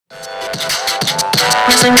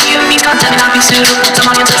content may not be suitable to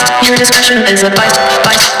some audiences. Your discretion is advised.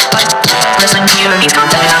 Wrestling POV's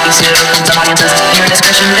content may not be suitable to some audiences. Your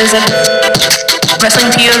discretion is advised.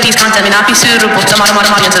 Wrestling POV's content may not be suitable to modern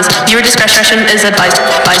audiences. Your discretion is advised.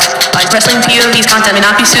 Wrestling POV's content may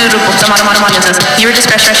not be suitable to modern audiences. Your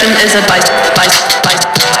discretion is advised.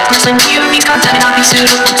 Wrestling POV's content may not be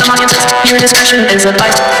suitable to audiences. Your discretion is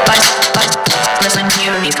advised. Wrestling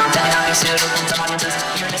POV's content may not be suitable to audiences.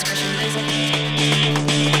 Your discretion is advised.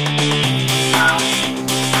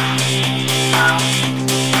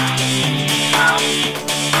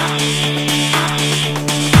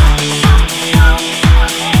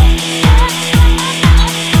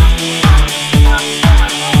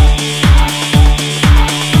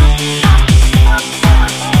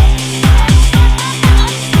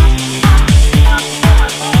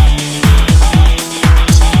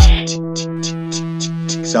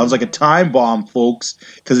 Sounds like a time bomb, folks,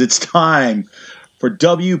 because it's time for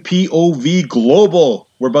WPOV Global.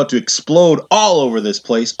 We're about to explode all over this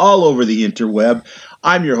place, all over the interweb.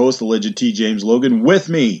 I'm your host, the legend T. James Logan. With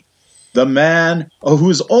me, the man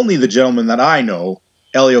who's only the gentleman that I know,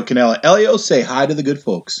 Elio Canella. Elio, say hi to the good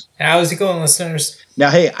folks. How's it going, listeners? Now,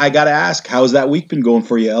 hey, I got to ask, how's that week been going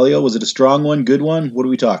for you, Elio? Was it a strong one, good one? What are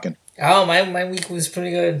we talking? Oh, my week was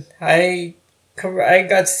pretty good. I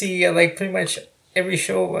got to see pretty much every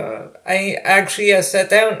show. I actually sat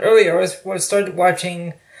down earlier. I started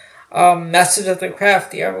watching Masters of the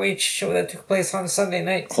Craft, the ROH show that took place on Sunday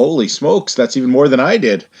night. Holy smokes, that's even more than I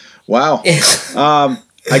did. Wow.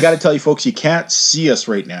 I got to tell you, folks, you can't see us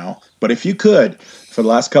right now, but if you could, for the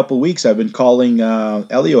last couple of weeks, I've been calling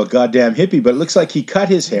Elio a goddamn hippie, but it looks like he cut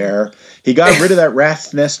his hair. He got rid of that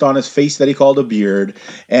rat's nest on his face that he called a beard,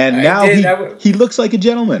 and now he looks like a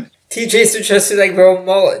gentleman. TJ suggested I grow a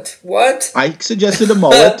mullet. What? I suggested a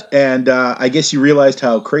mullet, and I guess you realized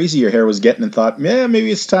how crazy your hair was getting and thought, maybe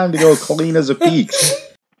it's time to go clean as a peach.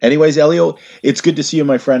 Anyways, Elio, it's good to see you,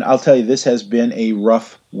 my friend. I'll tell you, this has been a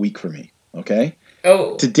rough week for me, okay?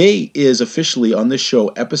 Oh. Today is officially on this show,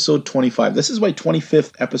 episode 25. This is my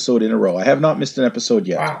 25th episode in a row. I have not missed an episode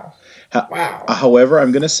yet. Wow. However,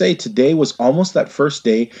 I'm going to say today was almost that first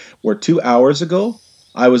day where 2 hours ago,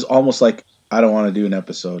 I was almost like, I don't want to do an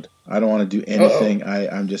episode. I don't want to do anything.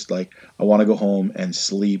 I'm just like, I want to go home and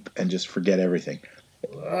sleep and just forget everything.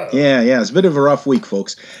 Yeah, it's a bit of a rough week,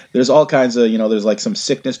 folks. There's all kinds of, there's like some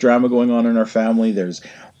sickness drama going on in our family. It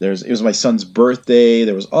was my son's birthday.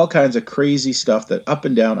 There was all kinds of crazy stuff that up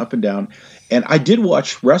and down. And I did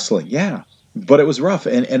watch wrestling, yeah, but it was rough.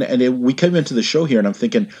 We came into the show here and I'm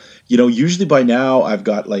thinking, usually by now I've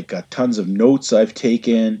got like tons of notes I've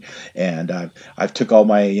taken, and I've took all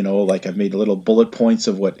my, I've made little bullet points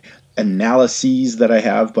of what analyses that I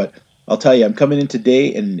have. But I'll tell you, I'm coming in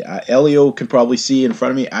today, and Elio can probably see in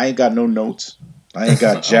front of me, I ain't got no notes. I ain't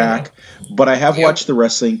got jack. But I have watched the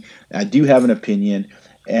wrestling. I do have an opinion.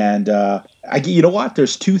 And you know what?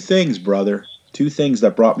 There's two things, brother. Two things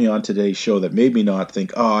that brought me on today's show that made me not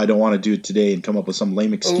think, I don't want to do it today and come up with some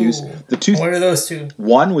lame excuse. What are those two?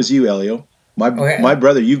 One was you, Elio. My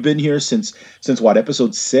brother. You've been here since what,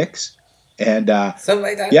 episode 6? And something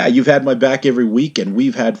like that. Yeah, you've had my back every week, and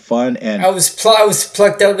we've had fun. And I was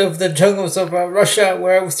plucked out of the jungles of Russia,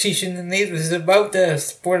 where I was teaching the natives about the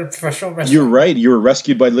sport of professional wrestling. You're right. You were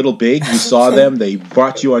rescued by Little Big. You saw them. They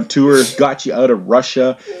brought you on tour, got you out of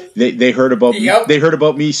Russia. They heard about me. They heard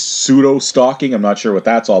about me pseudo stalking. I'm not sure what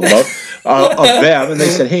that's all about of them, and they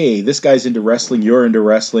said, "Hey, this guy's into wrestling. You're into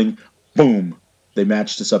wrestling." Boom. They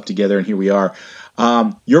matched us up together, and here we are.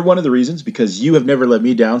 You're one of the reasons, because you have never let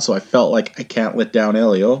me down, so I felt like I can't let down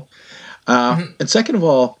Elio. And second of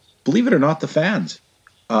all, believe it or not, the fans.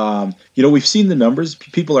 We've seen the numbers.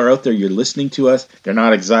 People are out there. You're listening to us. They're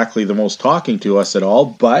not exactly the most talking to us at all,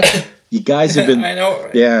 but you guys have been... I know.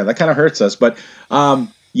 Right? Yeah, that kind of hurts us, but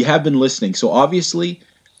you have been listening. So obviously,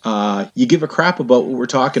 you give a crap about what we're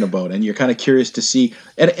talking about, and you're kind of curious to see...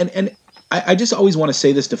 And I just always want to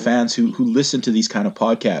say this to fans who listen to these kind of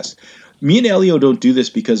podcasts. Me and Elio don't do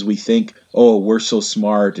this because we think, we're so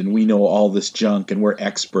smart and we know all this junk and we're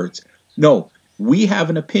experts. No, we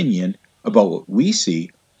have an opinion about what we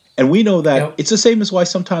see, and we know that it's the same as why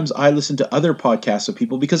sometimes I listen to other podcasts of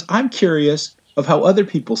people, because I'm curious of how other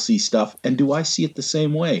people see stuff, and do I see it the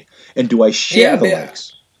same way? And do I share the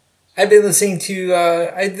likes? I've been listening to,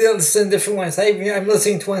 I listen to different ones. I'm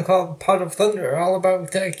listening to one called Pod of Thunder, all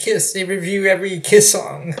about Kiss. They review every Kiss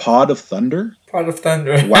song. Pod of Thunder? Pod of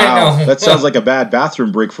Thunder. Wow, that sounds like a bad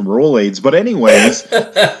bathroom break from Rolaids. But anyways,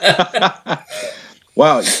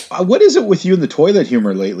 Wow. What is it with you and the toilet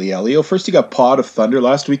humor lately, Elio? First you got Pod of Thunder.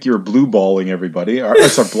 Last week you were blue balling everybody. Or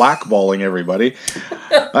sorry, black balling everybody.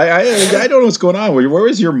 I don't know what's going on. Where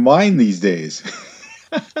is your mind these days?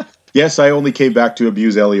 Yes, I only came back to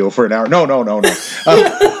abuse Elio for an hour. No. No,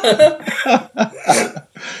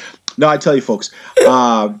 I tell you, folks,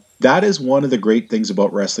 that is one of the great things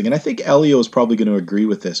about wrestling. And I think Elio is probably going to agree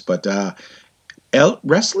with this. But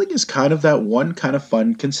wrestling is kind of that one kind of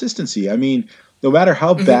fun consistency. I mean, no matter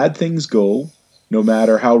how bad things go, no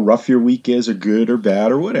matter how rough your week is or good or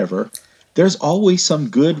bad or whatever, there's always some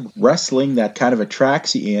good wrestling that kind of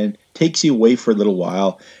attracts you in, takes you away for a little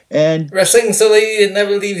while. And wrestling so it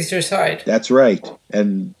never leaves your side. That's right.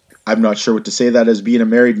 And I'm not sure what to say that as being a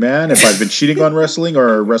married man, if I've been cheating on wrestling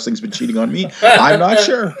or wrestling's been cheating on me. I'm not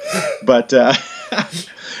sure. But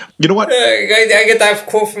you know what? I get that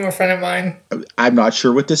quote from a friend of mine. I'm not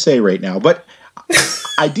sure what to say right now. But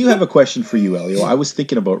I do have a question for you, Elio. I was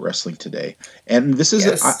thinking about wrestling today. And this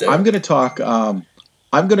is I'm going to talk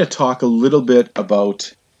a little bit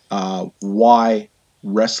about why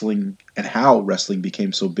wrestling and how wrestling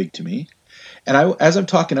became so big to me. And as I'm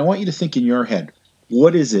talking, I want you to think in your head,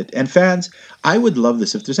 what is it? And fans, I would love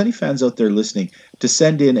this. If there's any fans out there listening, to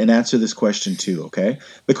send in and answer this question too, okay?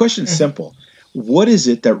 The question's simple. What is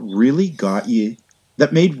it that really got you,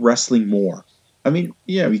 that made wrestling more? I mean,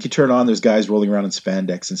 yeah, you could turn on, there's guys rolling around in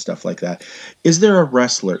spandex and stuff like that. Is there a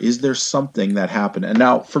wrestler? Is there something that happened? And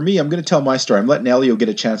now, for me, I'm going to tell my story. I'm letting Elio get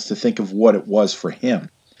a chance to think of what it was for him.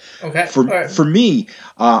 Okay. For me,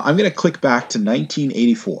 I'm going to click back to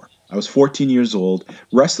 1984. I was 14 years old.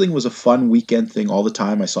 Wrestling was a fun weekend thing all the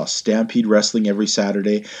time. I saw Stampede Wrestling every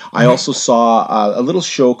Saturday. I also saw a little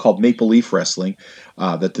show called Maple Leaf Wrestling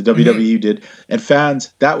that the WWE did. And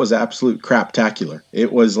fans, that was absolute craptacular.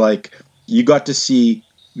 It was like you got to see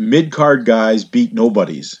mid-card guys beat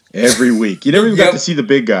nobodies every week. You never even got to see the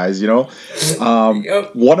big guys, you know?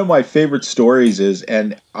 One of my favorite stories is,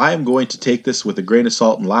 and I am going to take this with a grain of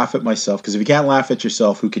salt and laugh at myself, because if you can't laugh at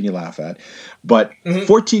yourself, who can you laugh at? But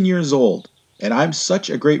 14 years old, and I'm such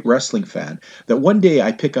a great wrestling fan, that one day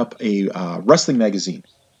I pick up a wrestling magazine,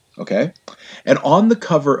 okay? And on the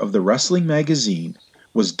cover of the wrestling magazine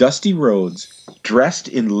was Dusty Rhodes dressed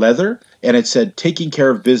in leather, and it said, "Taking Care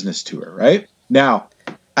of Business Tour," right? Now,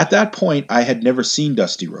 at that point, I had never seen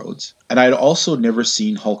Dusty Rhodes, and I had also never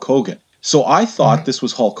seen Hulk Hogan. So I thought this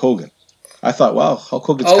was Hulk Hogan. I thought, well, Hulk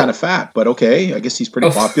Hogan's kind of fat, but okay, I guess he's pretty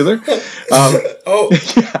popular.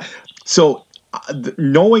 Yeah. So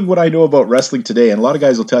knowing what I know about wrestling today, and a lot of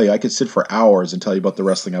guys will tell you, I could sit for hours and tell you about the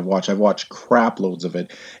wrestling I've watched. I've watched crap loads of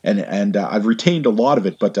it, and I've retained a lot of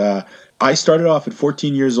it, but I started off at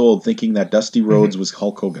 14 years old thinking that Dusty Rhodes was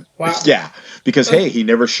Hulk Hogan. Wow. Yeah, because hey, he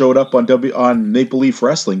never showed up on Maple Leaf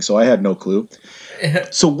Wrestling, so I had no clue.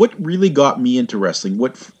 So what really got me into wrestling,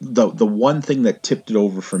 what the one thing that tipped it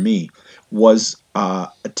over for me was a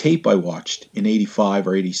tape I watched in 85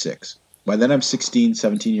 or 86. By then I'm 16,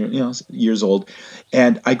 17 years old,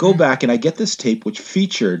 and I go back and I get this tape which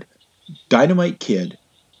featured Dynamite Kid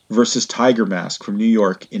versus Tiger Mask from New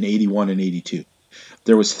York in 81 and 82.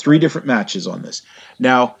 There was 3 different matches on this.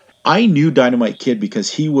 Now, I knew Dynamite Kid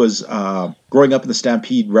because he was, growing up in the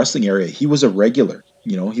Stampede wrestling area, he was a regular.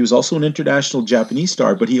 You know, he was also an international Japanese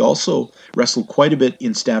star, but he also wrestled quite a bit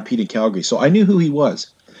in Stampede in Calgary. So I knew who he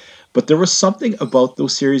was. But there was something about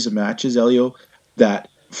those series of matches, Elio, that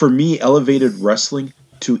for me elevated wrestling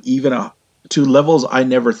to to levels I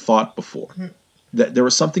never thought before. That there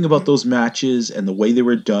was something about those matches and the way they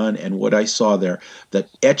were done and what I saw there that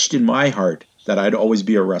etched in my heart that I'd always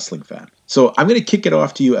be a wrestling fan. So I'm going to kick it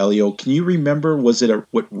off to you, Elio. Can you remember, was it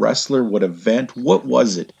what wrestler, what event, what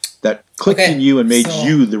was it that clicked in you and made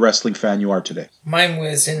you the wrestling fan you are today? Mine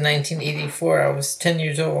was in 1984. I was 10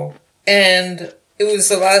 years old. And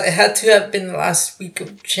it had to have been the last week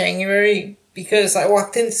of January, because I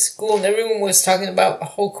walked into school and everyone was talking about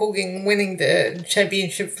Hulk Hogan winning the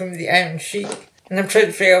championship from the Iron Sheik. And I'm trying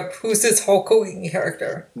to figure out, who's this Hulk Hogan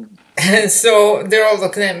character? And so they're all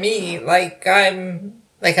looking at me like I'm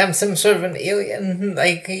some sort of an alien.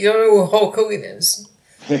 Like, you don't know who Hulk Hogan is.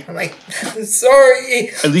 I'm like, sorry.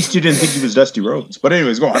 At least you didn't think he was Dusty Rhodes. But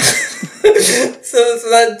anyways, go on. So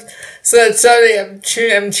that Saturday,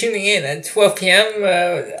 I'm tuning in at 12 p.m.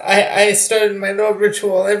 I started my little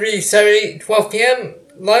ritual every Saturday, 12 p.m.,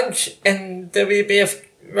 lunch, and WBF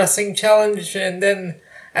Wrestling Challenge, and then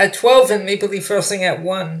at 12 and Maple Leaf Wrestling at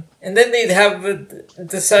 1. And then they'd have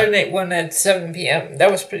the Saturday night one at 7 p.m. That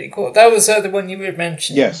was pretty cool. That was the one you were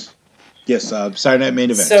mentioning. Yes, Saturday night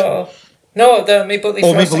main event. So, no, the Maple Leaf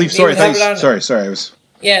Wrestling. Maple Leaf, sorry, I was...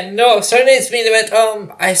 Yeah, no, Saturday night's main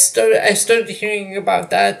event, I started hearing about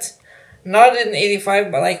that not in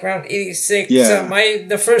 85, but like around 86. Yeah.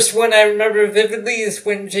 The first one I remember vividly is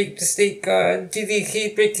when Jake the Snake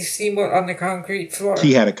DDT'd Ricky Steamboat on the concrete floor.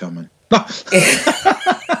 He had it coming.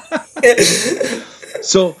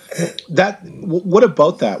 So what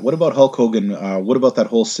about that? What about Hulk Hogan? What about that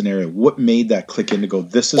whole scenario? What made that click in to go,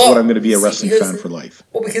 this is what I'm going to be a wrestling fan for life?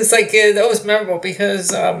 Well, because that was memorable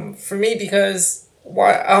because for me, because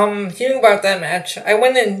hearing about that match, I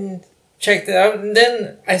went and checked it out, and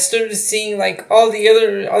then I started seeing like all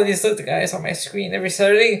these other guys on my screen every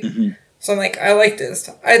Saturday. Mm-hmm. So I'm like, I like this.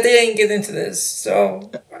 I didn't get into this,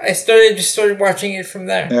 so I started watching it from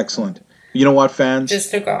there. Excellent. You know what, fans? Just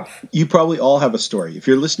took off. You probably all have a story. If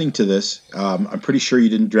you're listening to this, I'm pretty sure you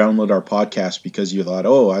didn't download our podcast because you thought,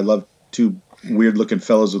 oh, I love two weird-looking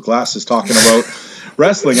fellows with glasses talking about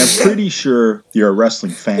wrestling. I'm pretty sure you're a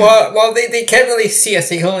wrestling fan. Well, they can't really see us;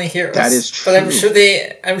 they can only hear us. That is true. But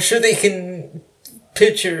I'm sure they can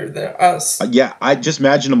picture us. Yeah, I just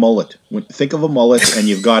imagine a mullet. Think of a mullet, and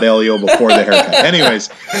you've got Elio before the haircut. Anyways,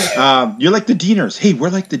 you're like the Deaners. Hey, we're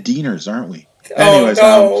like the Deaners, aren't we? Anyways,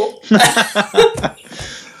 no.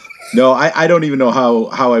 No, I don't even know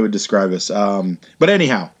how I would describe this. But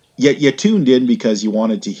anyhow, you tuned in because you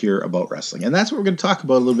wanted to hear about wrestling. And that's what we're going to talk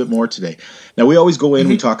about a little bit more today. Now, we always go in,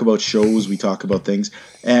 we talk about shows, we talk about things.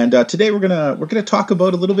 And today we're gonna talk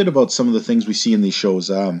about a little bit about some of the things we see in these shows.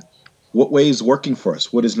 What way is working for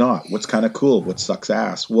us? What is not? What's kind of cool? What sucks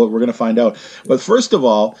ass? Well, we're going to find out. But first of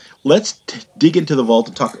all, let's dig into the vault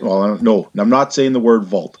and talk. Well, no, I'm not saying the word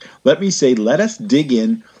vault. Let me say, let us dig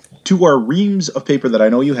in to our reams of paper that I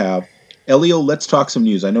know you have. Elio, let's talk some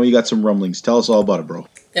news. I know you got some rumblings. Tell us all about it, bro.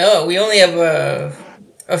 No, we only have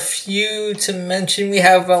a few to mention. We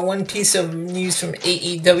have one piece of news from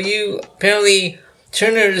AEW. Apparently,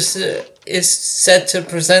 Turner's is set to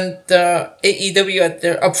present AEW at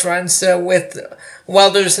their upfronts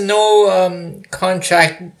while there's no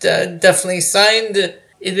contract definitely signed,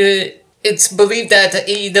 it's believed that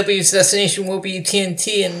AEW's destination will be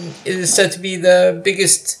TNT, and it is said to be the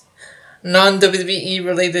biggest non-WWE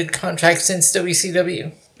related contract since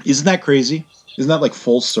WCW. Isn't that crazy? Isn't that like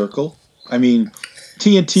full circle? I mean,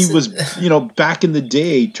 TNT was, back in the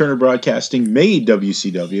day, Turner Broadcasting made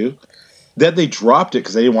WCW. Then they dropped it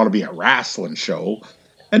because they didn't want to be a wrestling show,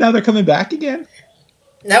 and now they're coming back again.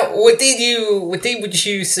 Now, what day would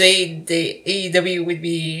you say the AEW would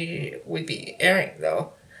be airing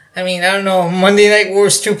though? I mean, I don't know. Monday Night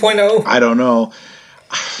Wars 2.0. I don't know.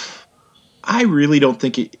 I really don't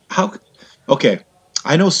think it. Okay,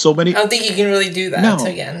 I know so many. I don't think you can really do that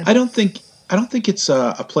again. I don't think it's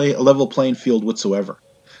a level playing field whatsoever.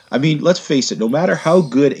 I mean, let's face it. No matter how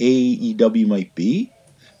good AEW might be,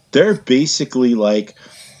 they're basically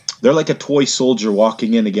they're like a toy soldier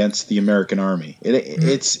walking in against the American army.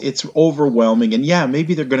 It's overwhelming, and yeah,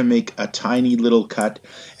 maybe they're going to make a tiny little cut,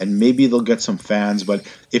 and maybe they'll get some fans. But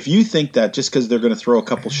if you think that just because they're going to throw a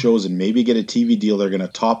couple shows and maybe get a TV deal, they're going to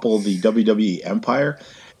topple the WWE empire,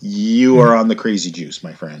 you are on the crazy juice,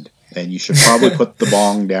 my friend, and you should probably put the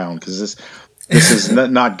bong down because this is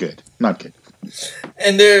not good, not good.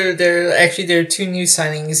 And there are two new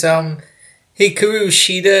signings. Hikaru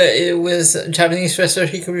Shida, Japanese wrestler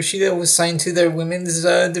Hikaru Shida was signed to their women's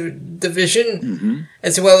division,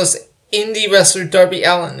 as well as indie wrestler Darby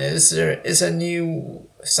Allin is a new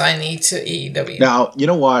signee to AEW. Now, you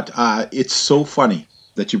know what? It's so funny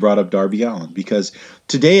that you brought up Darby Allin, because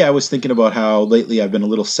today I was thinking about how lately I've been a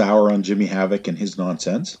little sour on Jimmy Havoc and his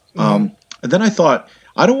nonsense. And then I thought,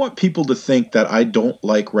 I don't want people to think that I don't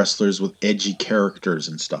like wrestlers with edgy characters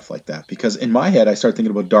and stuff like that, because in my head I start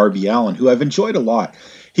thinking about Darby Allin, who I've enjoyed a lot.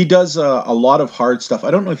 He does a lot of hard stuff.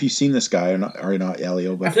 I don't know if you've seen this guy or not,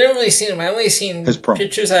 Elio. But I've never really seen him. I've only seen his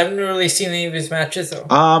pictures. I haven't really seen any of his matches,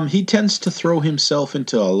 though. He tends to throw himself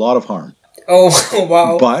into a lot of harm. Oh,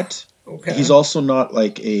 wow. But he's also not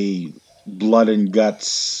like a blood and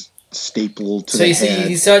guts staple to the head. So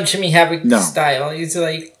he's not Jimmy Havoc style. He's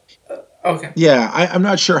like... Okay. Yeah, I'm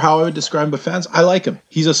not sure how I would describe him, but fans, I like him.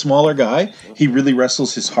 He's a smaller guy. He really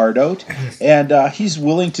wrestles his heart out, and he's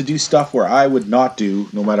willing to do stuff where I would not do,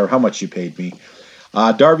 no matter how much you paid me.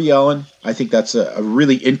 Darby Allin, I think that's a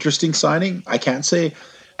really interesting signing. I can't say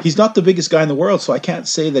he's not the biggest guy in the world, so I can't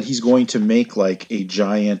say that he's going to make like a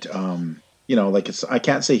giant, I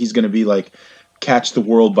can't say he's going to be like catch the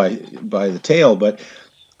world by the tail, but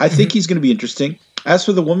I think he's going to be interesting. As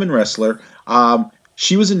for the woman wrestler,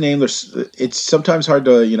 she was a name. It's sometimes hard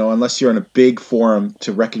to, unless you're in a big forum,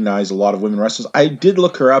 to recognize a lot of women wrestlers. I did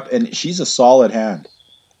look her up, and she's a solid hand.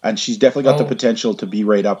 And she's definitely got the potential to be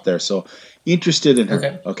right up there. So, interested in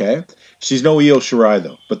her, okay? She's no Io Shirai,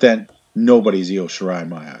 though. But then, nobody's Io Shirai in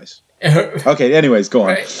my eyes. Okay, anyways, go on.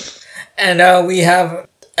 Right. And we have,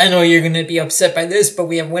 I know you're going to be upset by this, but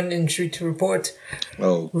we have one injury to report.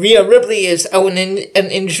 Oh, Rhea Ripley is out with an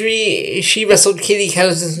injury. She wrestled Katie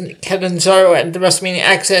Catanzaro at the WrestleMania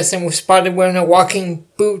Access and was spotted wearing a walking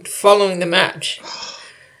boot following the match.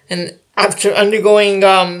 And after undergoing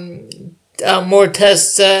more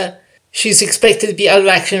tests, she's expected to be out of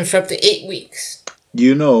action for up to 8 weeks.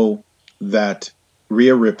 you know that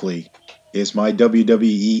Rhea Ripley is my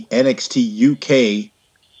WWE NXT UK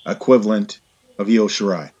equivalent of Io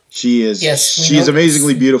Shirai. She is. Yes, we she's know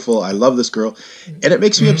amazingly this. beautiful. I love this girl, and it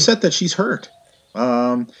makes me upset that she's hurt.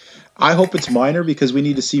 I hope it's minor because we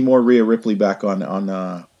need to see more Rhea Ripley back on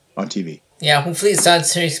TV. Yeah, hopefully it's not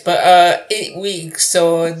serious, but 8 weeks,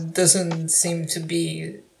 so it doesn't seem to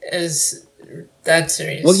be as that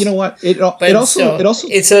serious. Well, you know what? It But also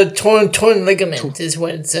it's a torn ligament, is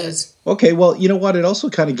what it says. okay. Well, you know what? It also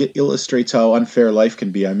kind of illustrates how unfair life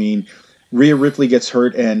can be. I mean, Rhea Ripley gets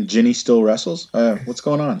hurt and Ginny still wrestles. What's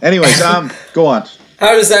going on? Anyways, go on.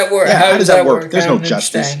 How does that work? Yeah, how does that work? There's I no don't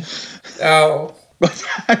justice. understand. Oh.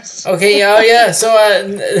 Okay. Yeah. So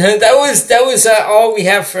that was all we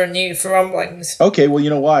have for rumblings. Okay, well, you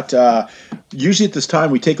know what? Usually at this time,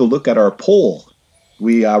 we take a look at our poll.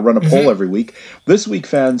 We run a poll every week. This week,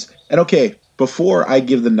 fans, and okay, before I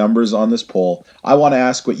give the numbers on this poll, I want to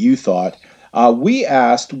ask what you thought. We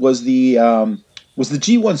asked, was the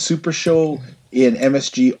G1 Super Show in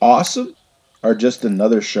MSG awesome or just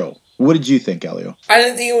another show? What did you think, Elio? I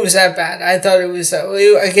didn't think it was that bad. I thought it was,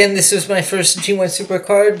 again, this was my first G1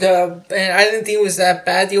 Supercard, and I didn't think it was that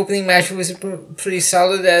bad. The opening match was pretty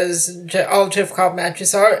solid, as all Jeff Cobb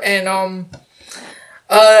matches are, and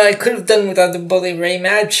I could have done without the Bully Ray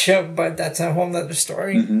match, but that's a whole nother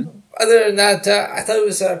story. Other than that, I thought it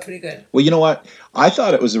was pretty good. Well, you know what? I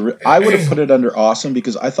thought it was I would have put it under awesome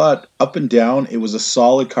because I thought up and down it was a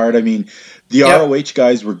solid card. I mean, the ROH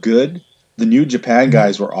guys were good. The New Japan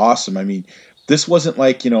guys were awesome. I mean, this wasn't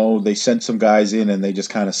like, they sent some guys in and they just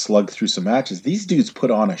kind of slugged through some matches. These dudes put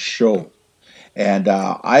on a show. And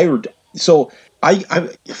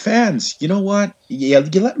fans, you know what? Yeah,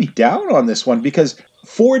 you let me down on this one because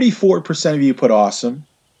 44% of you put awesome.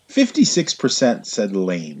 56% said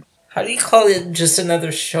lame. How do you call it just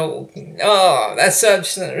another show? Oh, that's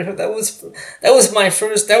just another show. That was my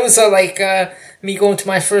first. That was like me going to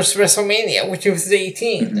my first WrestleMania, which was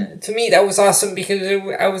 18. To me, that was awesome because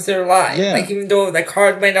I was there live. Yeah. Like, even though the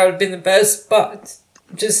card might not have been the best, but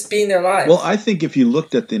just being there live. Well, I think if you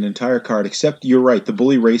looked at the entire card, except you're right, the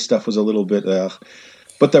Bully Ray stuff was a little bit.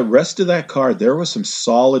 But the rest of that card, there was some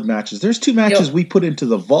solid matches. There's 2 matches we put into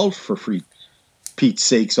the vault for free. Pete's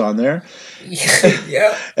sakes on there.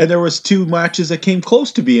 Yeah. And there was 2 matches that came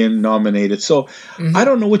close to being nominated. So I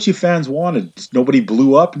don't know what you fans wanted. Nobody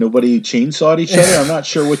blew up. Nobody chainsawed each other. I'm not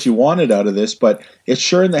sure what you wanted out of this, but it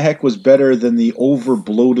sure in the heck was better than the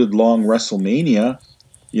over-bloated long WrestleMania,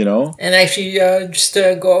 And actually, just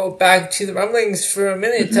to go back to the rumblings for a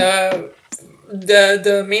minute,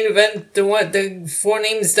 the main event, the 4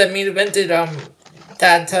 names that main evented,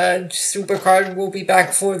 that Supercard will be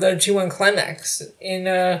back for the G1 Climax in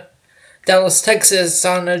Dallas, Texas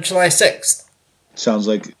on July 6th. Sounds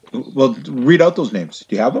like... Well, read out those names.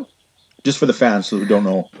 Do you have them? Just for the fans who don't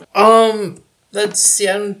know. Let's see.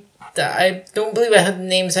 I don't believe I have the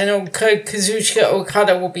names. I know Kazuchika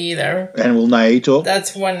Okada will be there. And will Naito.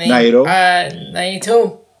 That's one name. Naito.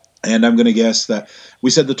 Naito. And I'm going to guess that... We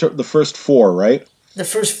said the first 4, right? The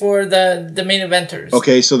first 4, the main eventers.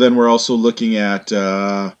 Okay, so then we're also looking at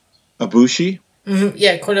Ibushi.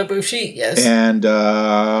 Yeah, Kota Ibushi, yes. And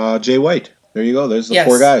Jay White. There you go. There's the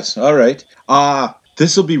 4 guys. All right.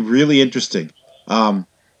 This will be really interesting.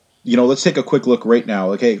 Let's take a quick look right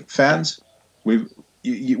now. Okay, fans, we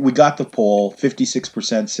got the poll.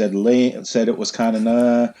 56% said it was kind of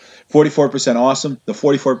 44% awesome. The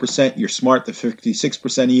 44%, you're smart. The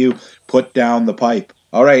 56% of you put down the pipe.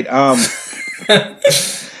 All right.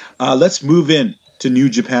 Let's move in to New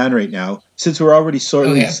Japan right now, since we're already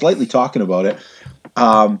slightly talking about it.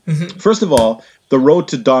 First of all, the road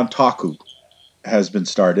to Dontaku has been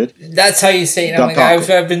started. That's how you say it.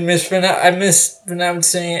 I've been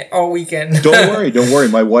mispronouncing it all weekend. Don't worry.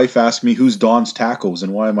 My wife asked me who's Don's Tacos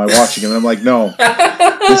and why am I watching it, and I'm like, no,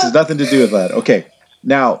 this has nothing to do with that. Okay,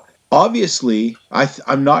 now obviously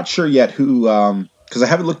I'm not sure yet who. Because I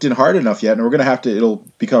haven't looked in hard enough yet, and we're going to have to, it'll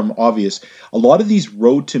become obvious. A lot of these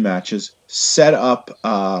road to matches set up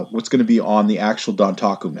what's going to be on the actual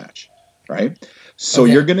Dontaku match, right? So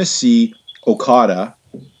you're going to see Okada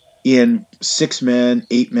in 6-man,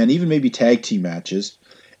 8-man, even maybe tag team matches.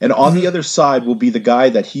 And on the other side will be the guy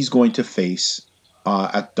that he's going to face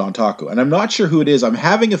at Dontaku. And I'm not sure who it is. I'm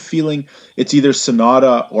having a feeling it's either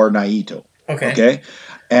Sonata or Naito. Okay?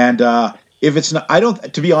 And if it's not,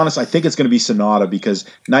 to be honest, I think it's going to be Sonata because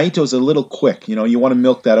Naito's a little quick. You want to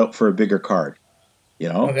milk that out for a bigger card.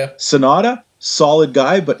 Okay. Sonata, solid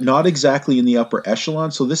guy, but not exactly in the upper echelon.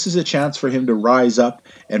 So this is a chance for him to rise up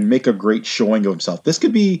and make a great showing of himself. This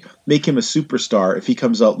could make him a superstar if he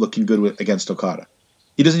comes out looking good against Okada.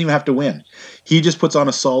 He doesn't even have to win. He just puts on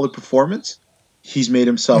a solid performance. He's made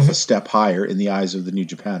himself a step higher in the eyes of the New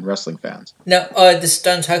Japan wrestling fans. Now, this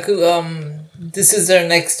Dontaku, this is their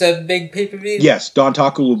next big pay-per-view? Yes,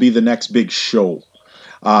 Dontaku will be the next big show.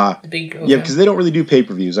 Okay. Yeah, because they don't really do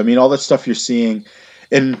pay-per-views. I mean, all that stuff you're seeing...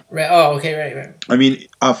 And right. Oh, okay, right. I mean,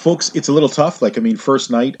 folks, it's a little tough. Like, I mean,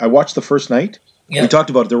 first night, I watched the first night. Yep. We talked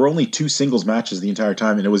about it. There were only 2 singles matches the entire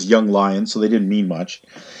time, and it was Young Lions, so they didn't mean much.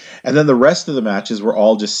 And then the rest of the matches were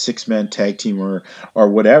all just 6-man tag team or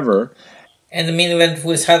whatever. And the main event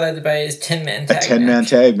was highlighted by his 10-man tag match. A 10-man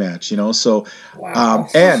tag match, So, wow.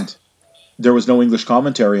 And there was no English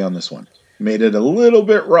commentary on this one. Made it a little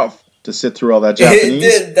bit rough to sit through all that Japanese.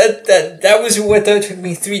 It did. That was what took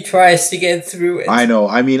me 3 tries to get through it. I know.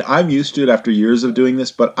 I mean, I'm used to it after years of doing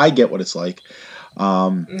this, but I get what it's like.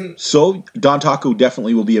 So Dontaku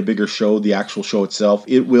definitely will be a bigger show. The actual show itself,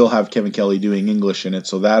 it will have Kevin Kelly doing English in it,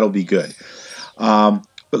 so that'll be good.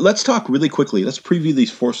 But let's talk really quickly. Let's preview these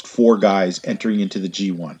first 4 guys entering into the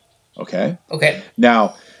G1. Okay.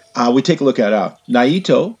 Now we take a look at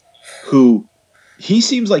Naito, who he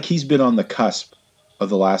seems like he's been on the cusp of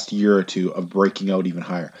the last year or 2 of breaking out even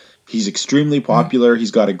higher. He's extremely popular. He's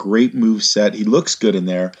got a great move set. He looks good in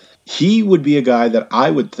there. He would be a guy that I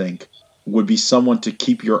would think would be someone to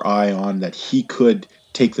keep your eye on, that he could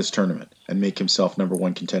take this tournament and make himself number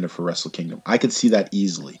 1 contender for Wrestle Kingdom. I could see that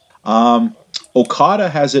easily. Okada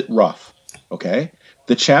has it rough, okay?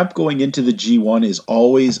 The champ going into the G1 is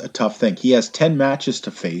always a tough thing. He has 10 matches to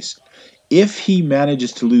face. If he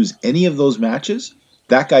manages to lose any of those matches,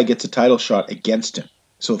 that guy gets a title shot against him.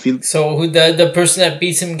 So the person that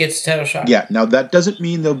beats him gets a title shot. Yeah. Now that doesn't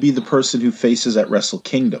mean they'll be the person who faces at Wrestle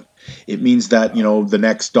Kingdom. It means that the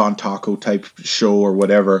next Dontaku type show or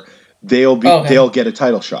whatever, they'll get a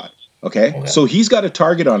title shot. Okay? So he's got a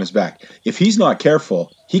target on his back. If he's not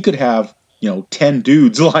careful, he could have 10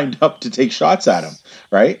 dudes lined up to take shots at him,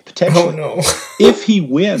 right? Potentially. Oh no! If he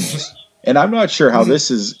wins. And I'm not sure how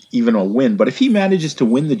this is even a win, but if he manages to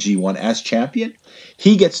win the G1 as champion,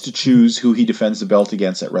 he gets to choose who he defends the belt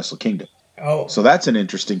against at Wrestle Kingdom. Oh. So that's an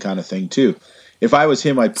interesting kind of thing, too. If I was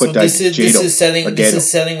him, I'd put This is setting up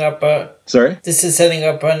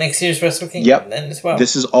next year's Wrestle Kingdom then as well.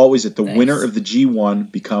 This is always it. The winner of the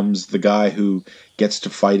G1 becomes the guy who gets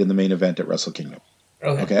to fight in the main event at Wrestle Kingdom.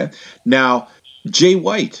 Okay? Now, Jay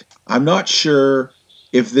White, I'm not sure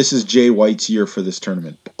if this is Jay White's year for this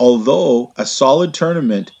tournament. Although a solid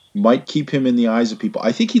tournament might keep him in the eyes of people.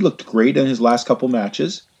 I think he looked great in his last couple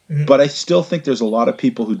matches, but I still think there's a lot of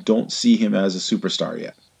people who don't see him as a superstar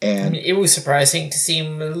yet. And it was surprising to see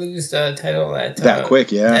him lose the title that quick,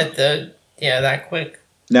 that quick.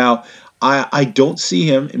 Now, I don't see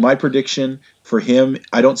him, in my prediction for him,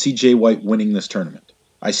 I don't see Jay White winning this tournament.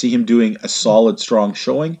 I see him doing a solid, strong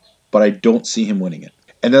showing, but I don't see him winning it.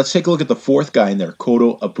 And let's take a look at the 4th guy in there,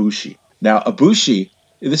 Kota Ibushi. Now, Ibushi,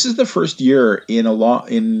 this is the first year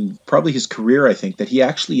in probably his career, I think, that he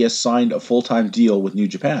actually has signed a full-time deal with New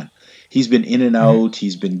Japan. He's been in and out,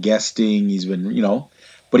 he's been guesting, he's been,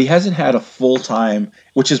 but he hasn't had a full-time,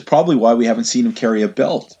 which is probably why we haven't seen him carry a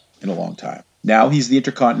belt in a long time. Now he's the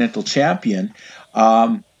Intercontinental Champion.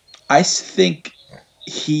 I think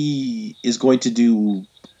he is going to do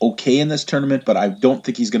okay in this tournament, but I don't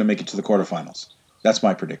think he's going to make it to the quarterfinals. That's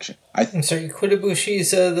my prediction. I'm sorry, Kota Ibushi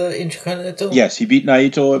is the Intercontinental? Yes, he beat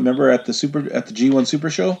Naito, remember, at the G1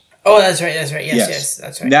 Super Show? Oh, that's right. Yes,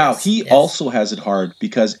 that's right. Now, he also has it hard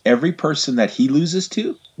because every person that he loses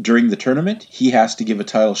to during the tournament, he has to give a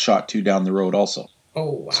title shot to down the road also.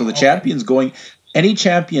 Oh, wow. So the champion's any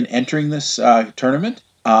champion entering this tournament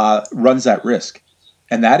runs that risk.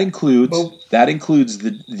 And that includes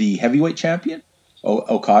the heavyweight champion,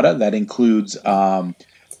 Okada. That includes the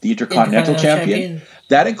Intercontinental champion.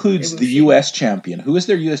 That includes the U.S. champion. Who is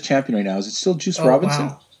their U.S. champion right now? Is it still Juice Robinson?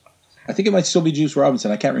 Wow. I think it might still be Juice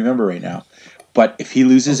Robinson. I can't remember right now. But if he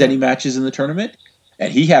loses any matches in the tournament,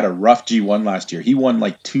 and he had a rough G1 last year. He won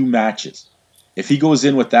like 2 matches. If he goes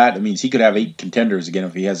in with that, it means he could have 8 contenders again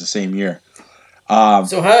if he has the same year.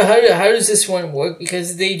 So how does this one work?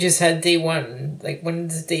 Because they just had day 1. Like, when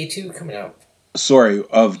is day 2 coming out? Sorry,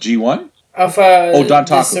 of G1? Of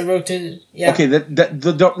Dontaku. the road to Okay,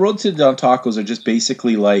 the road to Dontakus are just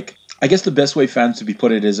basically like I guess the best way fans to be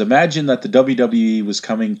put it is imagine that the WWE was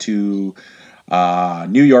coming to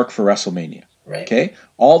New York for WrestleMania. Right. Okay?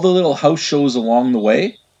 All the little house shows along the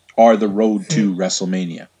way are the road to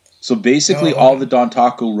WrestleMania. So basically all the Don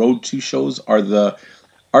Taco Road to shows are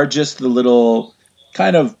just the little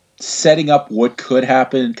kind of setting up what could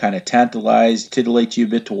happen, kind of titillate you a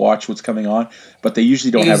bit to watch what's coming on, but they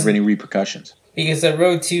usually don't have any repercussions. Because the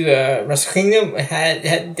road to Wrestle Kingdom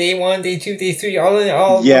had day 1, day 2, day 3, all one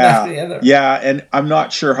after the other. Yeah, and I'm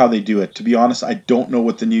not sure how they do it. To be honest, I don't know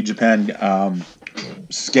what the New Japan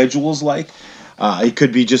schedule's like. It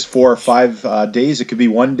could be just 4 or 5 days. It could be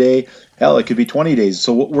 1 day. Hell, it could be 20 days.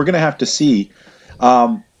 So we're going to have to see.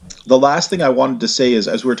 The last thing I wanted to say is,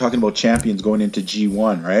 as we were talking about champions going into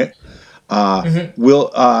G1, right?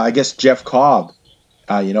 I guess Jeff Cobb,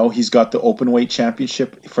 he's got the open weight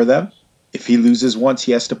championship for them. If he loses once,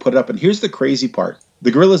 he has to put it up. And here's the crazy part.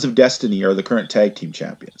 The Guerrillas of Destiny are the current tag team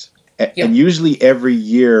champions. And usually every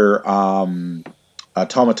year, Tama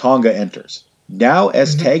Tonga enters. Now,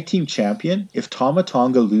 as tag team champion, if Tama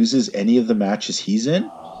Tonga loses any of the matches he's in,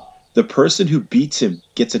 the person who beats him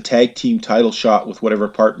gets a tag team title shot with whatever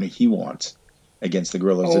partner he wants against the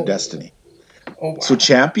Guerrillas of Destiny. Oh, wow. So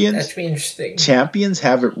That's interesting. champions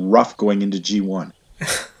have it rough going into G1.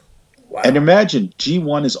 Wow. And imagine,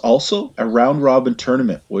 G1 is also a round-robin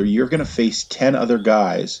tournament where you're going to face 10 other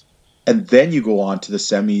guys, and then you go on to the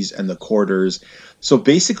semis and the quarters. So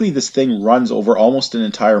basically this thing runs over almost an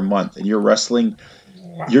entire month, and you're wrestling.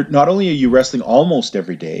 Wow. Not only are you wrestling almost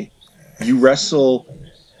every day, you wrestle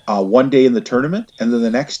 1 day in the tournament, and then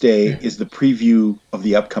the next day is the preview of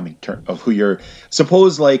the upcoming turn of who you're.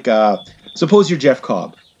 Suppose you're Jeff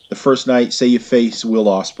Cobb. The first night, say you face Will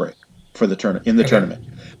Ospreay for the tournament.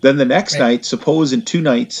 Then the next night, suppose in 2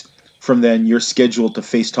 nights from then, you're scheduled to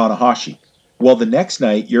face Tanahashi. Well, the next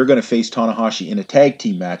night, you're going to face Tanahashi in a tag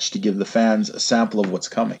team match to give the fans a sample of what's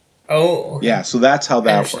coming. Oh. Okay. Yeah, so that's how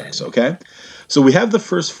that works, okay? So we have the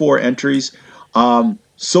first 4 entries.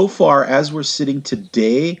 So far, as we're sitting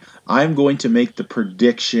today, I'm going to make the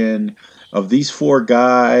prediction of these 4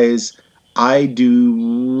 guys. I think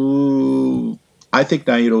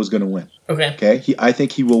Naito is going to win. Okay. I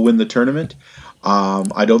think he will win the tournament.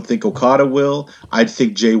 I don't think Okada will. I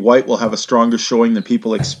think Jay White will have a stronger showing than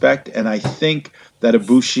people expect, and I think that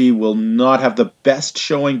Ibushi will not have the best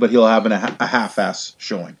showing, but he'll have a half-ass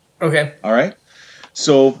showing. Okay. All right?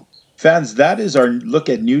 So, fans, that is our look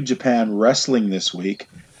at New Japan Wrestling this week.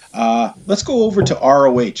 Let's go over to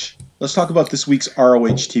ROH. Let's talk about this week's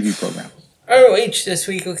ROH TV program. ROH this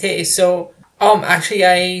week, okay, so... actually,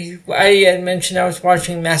 I had mentioned I was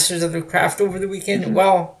watching Masters of the Craft over the weekend.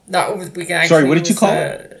 Well, not over the weekend, actually. Sorry, what did you call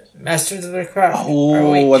it? Masters of the Craft. Oh,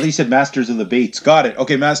 ROH. I think you said Masters of the Baits. Got it.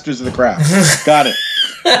 Okay, Masters of the Craft. Got it.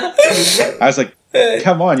 I was like,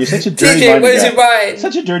 come on, you're such a dirty TJ, guy. what's your mind?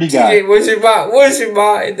 Such a dirty guy. TJ, what's your mind? What's your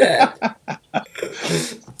mind, Dad?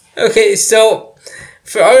 Okay, so,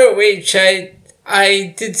 for ROH,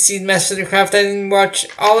 I did see Masters of the Craft. I didn't watch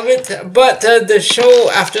all of it, but the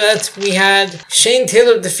show after that, we had Shane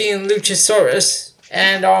Taylor defeating Luchasaurus,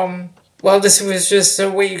 and this was just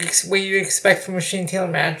what you expect from a Shane Taylor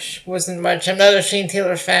match. Wasn't much. I'm not a Shane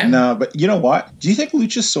Taylor fan. No, but you know what? Do you think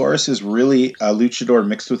Luchasaurus is really a luchador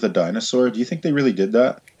mixed with a dinosaur? Do you think they really did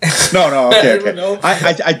that? No. Okay. I don't know.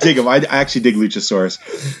 I dig him. I actually dig Luchasaurus.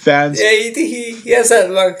 Fans. Yeah, he has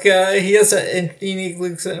that look. He has that unique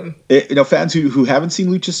look to him. Fans who haven't seen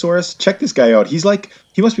Luchasaurus, check this guy out. He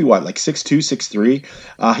must be what, like 6'2",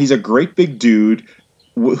 6'3". He's a great big dude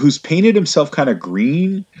who's painted himself kind of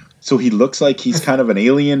green. So he looks like he's kind of an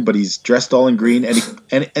alien, but he's dressed all in green. And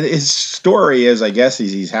his story is, I guess,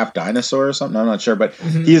 he's half dinosaur or something. I'm not sure. But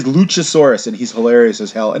he is Luchasaurus, and he's hilarious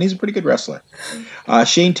as hell. And he's a pretty good wrestler.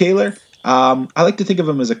 Shane Taylor, I like to think of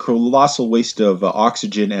him as a colossal waste of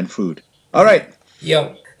oxygen and food. All right.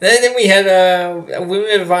 Yo. Then we had a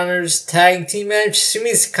Women of Honor's tag team match.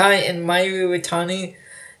 Sumi Sakai and Mayu Iwatani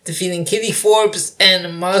defeating Katie Forbes and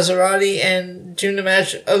Maserati. And during the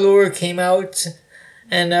match, Allure came out.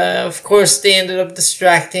 And, of course, they ended up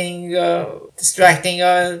distracting, I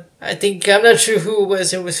think, I'm not sure who it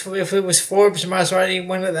was. If it was Forbes or Maserati,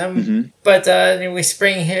 one of them. Mm-hmm. But, anyway,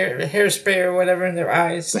 spraying hairspray or whatever in their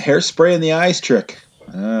eyes. The hairspray in the eyes trick.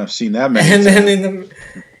 I've seen that many And times. then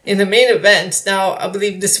in the main event, now, I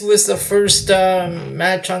believe this was the first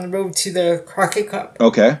match on the road to the Crockett Cup.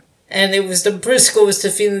 Okay. And it was the Briscoes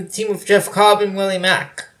defeating the team of Jeff Cobb and Willie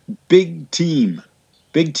Mack. Big team.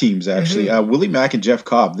 Big teams, actually. Willie Mack and Jeff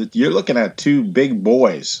Cobb. You're looking at 2 big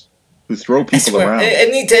boys who throw people around.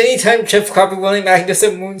 Anytime Jeff Cobb and Willie Mack does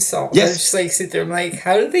a moonsault, Yes. I just like sit there. I'm like,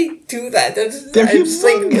 how do they do that? They're I'm just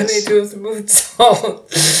like, when they humongous. do the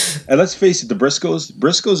moonsault. And let's face it, the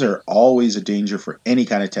Briscoes are always a danger for any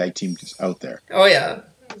kind of tag team out there. Oh yeah.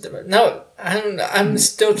 No, I don't know. I'm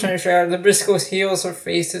still trying to figure out the Briscoes heels or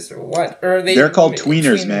faces or what. Or are they? They're called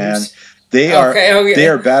tweeners, man. They are they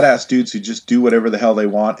are badass dudes who just do whatever the hell they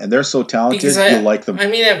want, and they're so talented you'll like them. I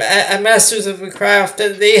mean, at Masters of the Craft,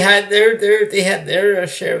 they had their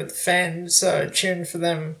share of the fans cheering for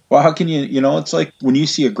them. Well, how can you? You know, it's like when you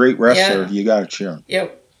see a great wrestler, you gotta cheer him.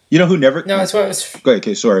 Yep. You know who never? No, that's what I was.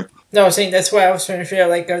 Okay, sorry. No, I was saying that's why I was trying to figure out,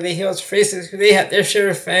 like, are they heels or faces? Because they had their share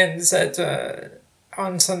of fans at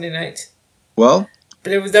on Sunday night. Well,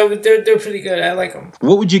 but they're pretty good. I like them.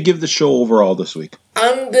 What would you give the show overall this week?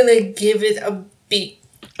 I'm gonna give it a B.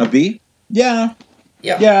 A B? Yeah.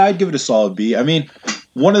 Yeah, I'd give it a solid B. I mean,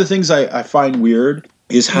 one of the things I find weird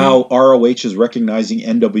is how ROH is recognizing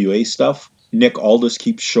NWA stuff. Nick Aldis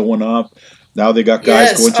keeps showing up. Now they got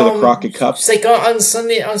guys going to the Crockett Cup. It's like on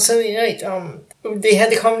Sunday night. They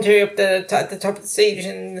had the commentary up at the top of the stage,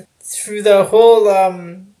 and through the whole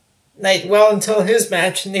night, well until his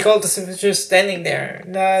match, Nick Aldis was just standing there.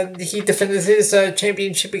 And, he defended his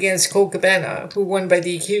championship against Colt Cabana, who won by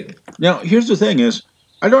DQ. Now, here's the thing is,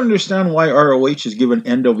 I don't understand why ROH is giving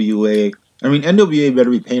NWA... I mean, NWA better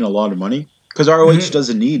be paying a lot of money, because ROH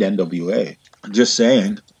doesn't need NWA. Just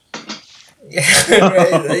saying. Yeah,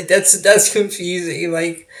 right. Like, that's confusing.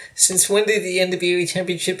 Like, since when did the NWA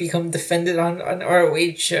Championship become defended on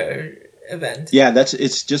ROH event? Yeah,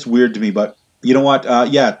 it's just weird to me, but you know what?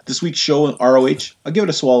 This week's show, ROH, I'll give it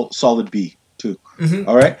a solid B, too. Mm-hmm.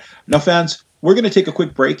 All right? Now, fans, we're going to take a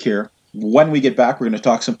quick break here. When we get back, we're going to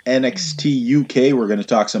talk some NXT UK. We're going to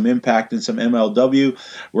talk some Impact and some MLW.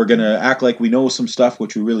 We're going to act like we know some stuff,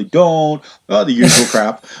 which we really don't. The usual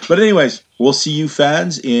crap. But anyways, we'll see you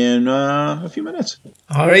fans in a few minutes.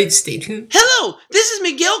 All right, stay tuned. Hello, this is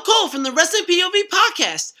Miguel Cole from the Wrestling POV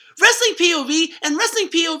podcast. Wrestling POV and Wrestling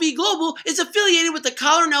POV Global is affiliated with the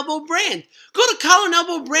Collar and Elbow brand. Go to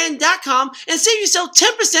collarandelbowbrand.com and save yourself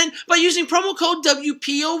 10% by using promo code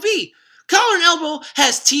WPOV. Collar and Elbow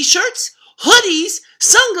has t-shirts, hoodies,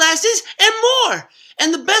 sunglasses, and more.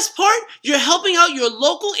 And the best part, you're helping out your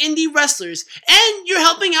local indie wrestlers. And you're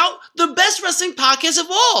helping out the best wrestling podcast of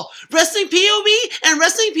all, Wrestling POV and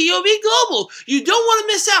Wrestling POV Global. You don't want to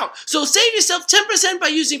miss out. So save yourself 10% by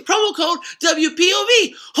using promo code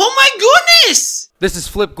WPOV. Oh my goodness! This is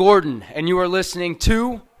Flip Gordon, and you are listening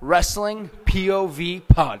to Wrestling POV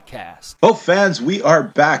Podcast. Oh, fans, we are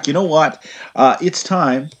back. You know what? It's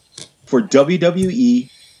time for WWE,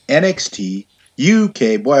 NXT,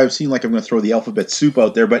 UK. Boy, I've seen like I'm going to throw the alphabet soup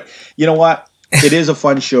out there, but you know what? It is a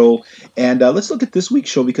fun show. And let's look at this week's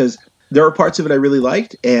show because there are parts of it I really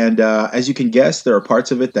liked. And as you can guess, there are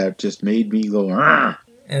parts of it that just made me go, "Argh."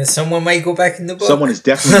 And someone might go back in the book. Someone is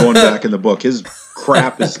definitely going back in the book. His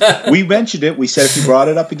crap is... We mentioned it. We said if he brought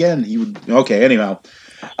it up again, he would... Okay, anyhow.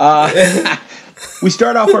 We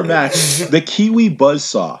start off our match. The Kiwi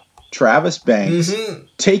Buzzsaw. Travis Banks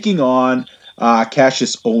taking on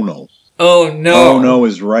Cassius Ohno. Oh, no. Oh, no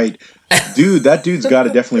is right. Dude, that dude's got to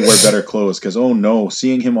definitely wear better clothes because, oh, no,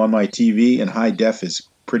 seeing him on my TV in high def is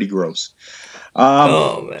pretty gross.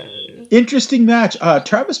 Oh, man. Interesting match.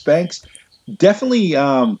 Travis Banks, definitely,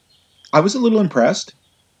 I was a little impressed.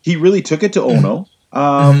 He really took it to Ohno.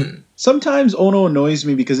 Sometimes Ohno annoys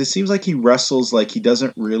me because it seems like he wrestles like he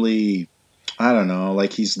doesn't really, I don't know,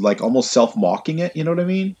 like he's like almost self-mocking it, you know what I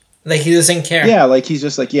mean? Like he doesn't care. Yeah, like he's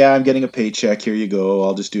just like, yeah, I'm getting a paycheck. Here you go.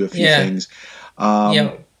 I'll just do a few things.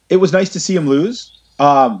 It was nice to see him lose.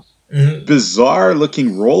 Bizarre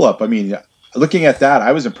looking roll up. I mean, looking at that,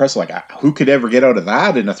 I was impressed. Like, who could ever get out of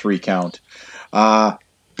that in a 3 count?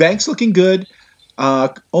 Banks looking good.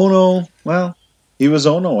 Ohno, well, he was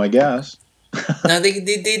Ohno, I guess. Now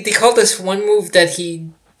they call this one move that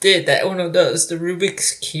he did that Ohno does, the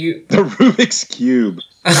Rubik's Cube. The Rubik's Cube.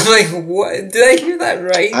 I'm like, what? Did I hear that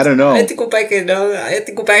right? I don't know. I had to go back and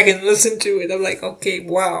listen to it. I'm like, okay,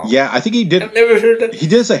 wow. Yeah, I think he did. I've never heard that. He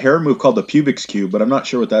does a hair move called the Pubix Cube, but I'm not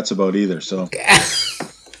sure what that's about either. So,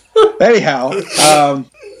 anyhow,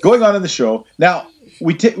 going on in the show now,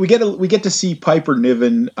 we get to see Piper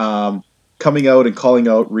Niven coming out and calling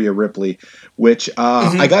out Rhea Ripley, which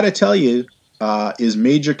I got to tell you is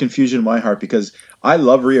major confusion in my heart because I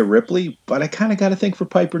love Rhea Ripley, but I kind of got to think for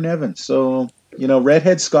Piper Niven. So. You know,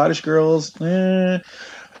 redhead Scottish girls,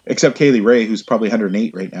 except Kaylee Ray, who's probably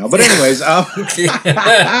 108 right now. But anyways,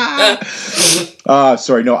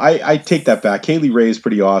 sorry, no, I take that back. Kaylee Ray is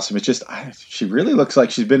pretty awesome. It's just, she really looks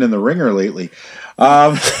like she's been in the ringer lately.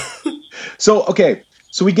 So, okay,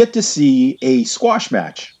 So we get to see a squash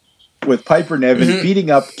match with Piper Niven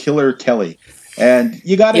beating up Killer Kelly. And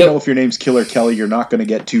you got to know if your name's Killer Kelly, you're not going to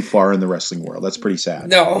get too far in the wrestling world. That's pretty sad.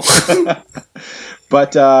 No.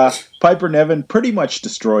 But Piper Niven pretty much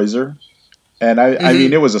destroys her. And I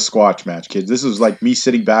mean, it was a squash match, kids. This was like me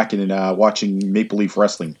sitting back and watching Maple Leaf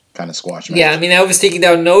Wrestling kind of squash match. Yeah, I mean, I was taking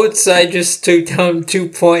down notes. I just took down 2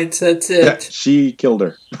 points. That's it. She killed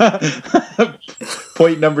her.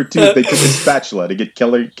 Point number 2, they took a spatula to get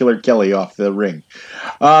Killer Kelly off the ring.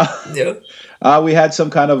 We had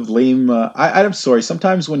some kind of lame... I'm sorry,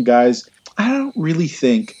 sometimes when guys... I don't really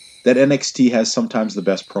think that NXT has sometimes the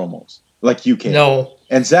best promos. Like UK. No.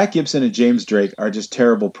 And Zach Gibson and James Drake are just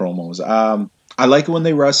terrible promos. I like it when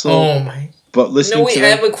they wrestle. Oh my! But listening no, wait. to I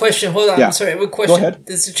have a question. Hold on. Yeah. I'm sorry. I have a question. Go ahead.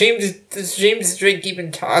 Does James Drake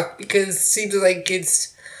even talk? Because it seems like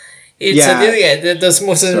it's Yeah. Amelia that does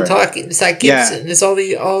most of the Sorry. talking. Zach Gibson is all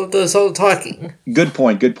the talking. Good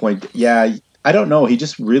point. Yeah, I don't know. He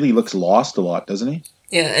just really looks lost a lot, doesn't he?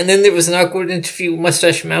 Yeah, and then there was an awkward interview with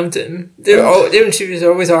Mustache Mountain. Their interviews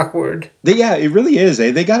are always awkward. It really is.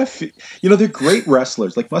 They got they're great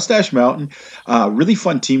wrestlers. Like Mustache Mountain, really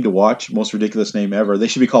fun team to watch. Most ridiculous name ever. They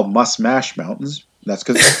should be called Must Smash Mountains. That's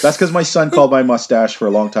because my son called my mustache for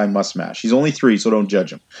a long time Must Smash. He's only 3, so don't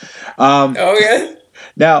judge him. Okay.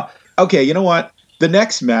 Now, okay, you know what? The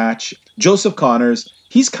next match, Joseph Connors,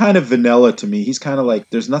 he's kind of vanilla to me. He's kind of like,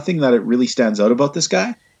 there's nothing that it really stands out about this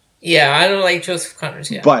guy. Yeah, I don't like Joseph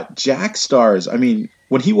Connors yet. But Jack Stars, I mean,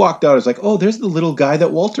 when he walked out, I was like, oh, there's the little guy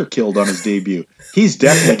that Walter killed on his debut. He's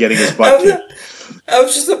definitely getting his butt kicked. I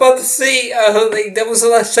was just about to say, that was the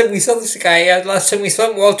last time we saw this guy. Last time we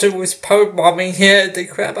saw him, Walter was powerbombing the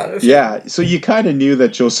crap out of him. Yeah, so you kind of knew that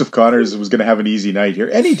Joseph Connors was going to have an easy night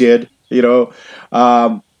here. And he did,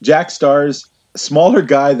 Jack Stars, smaller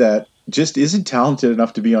guy that just isn't talented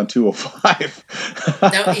enough to be on 205.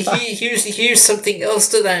 Now, here's something else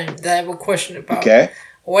that I have a question about. Okay.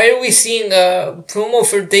 Why are we seeing a promo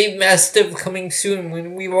for Dave Mastiff coming soon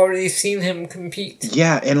when we've already seen him compete?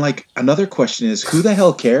 Yeah, and like another question is, who the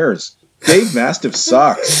hell cares? Dave Mastiff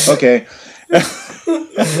sucks. Okay.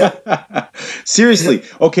 Seriously.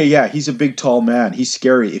 Okay, yeah, he's a big, tall man. He's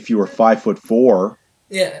scary if you were 5'4".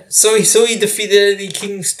 Yeah, so he defeated Eddie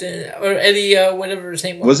Kingston, or Eddie, whatever his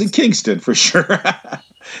name was. Was it Kingston, for sure?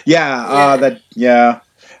 Dave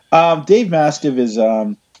Mastiff is, I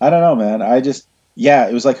don't know, man.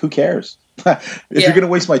 It was like, who cares? If you're going to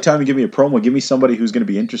waste my time and give me a promo, give me somebody who's going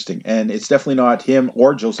to be interesting. And it's definitely not him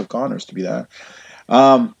or Joseph Connors to be that.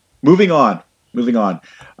 Moving on.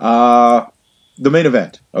 The main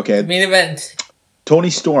event, okay? Main event.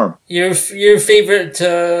 Tony Storm. Your favorite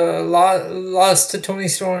loss to Tony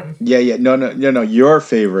Storm. Yeah. No. Your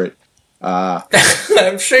favorite.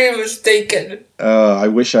 I'm sure you're mistaken. I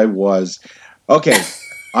wish I was. Okay,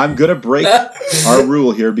 I'm gonna break our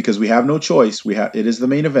rule here because we have no choice. It is the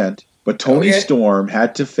main event, but Tony Storm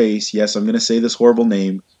had to face. Yes, I'm gonna say this horrible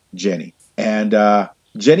name, Jenny. And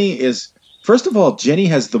Jenny is. First of all, Jenny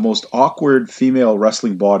has the most awkward female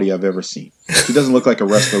wrestling body I've ever seen. She doesn't look like a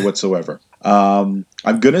wrestler whatsoever. I'm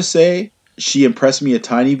going to say she impressed me a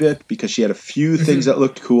tiny bit because she had a few things that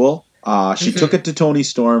looked cool. She took it to Tony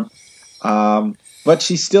Storm. But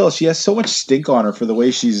she has so much stink on her for the way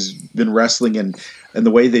she's been wrestling and the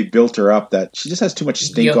way they built her up that she just has too much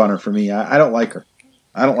stink on her for me. I don't like her.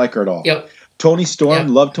 I don't like her at all. Yep. Tony Storm,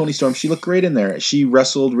 loved Tony Storm. She looked great in there. She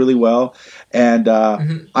wrestled really well. And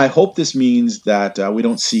I hope this means that we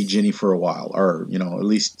don't see Ginny for a while, or, at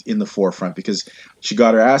least in the forefront, because she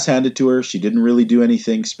got her ass handed to her. She didn't really do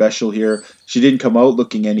anything special here. She didn't come out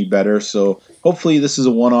looking any better. So hopefully this is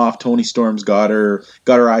a one-off. Tony Storm's got her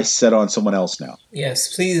eyes set on someone else now.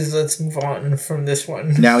 Yes, please, let's move on from this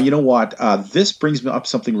one. Now, you know what? This brings me up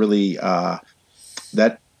something really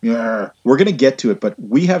that... Yeah, we're going to get to it, but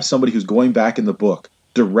we have somebody who's going back in the book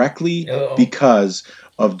directly because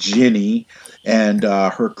of Ginny and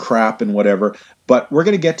her crap and whatever. But we're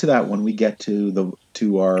going to get to that when we get to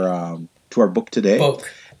our book today.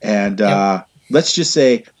 And let's just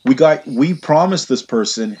say we promised this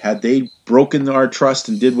person, had they broken our trust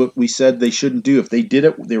and did what we said they shouldn't do, if they did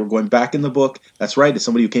it, they were going back in the book. That's right. It's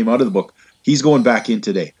somebody who came out of the book. He's going back in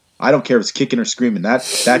today. I don't care if it's kicking or screaming.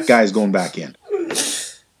 That guy's going back in.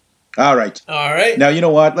 All right. Now, you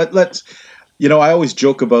know what? Let's. I always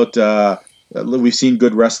joke about we've seen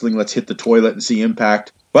good wrestling. Let's hit the toilet and see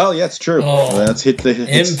Impact. Well, yeah, it's true. Let's hit the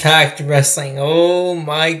Impact Wrestling. Oh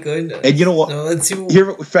my goodness! And you know what? So let's see.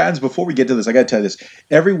 Here, fans. Before we get to this, I got to tell you this.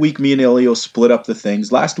 Every week, me and Elio split up the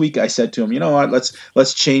things. Last week, I said to him, "You know what?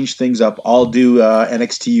 Let's change things up. I'll do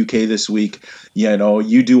NXT UK this week.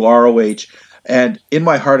 You do ROH." And in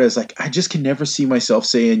my heart, I was like, I just can never see myself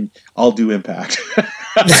saying, I'll do Impact.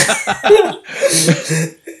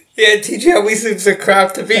 Yeah, TJ always seems a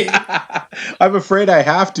crap to me. I'm afraid I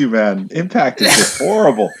have to, man. Impact is just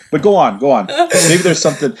horrible. But go on. Maybe there's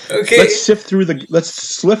something. Okay. Let's sift through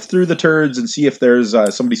the turds and see if there's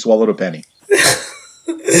somebody swallowed a penny.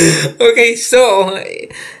 Okay, so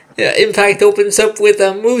Impact opens up with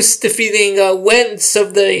Moose defeating Wentz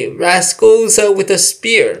of the Rascals with a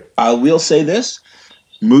spear. I will say this: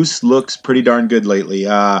 Moose looks pretty darn good lately.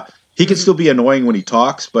 He can still be annoying when he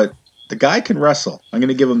talks, but the guy can wrestle. I'm going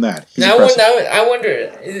to give him that. He's impressive. I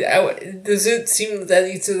wonder, does it seem that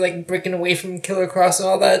he's like breaking away from Killer Cross and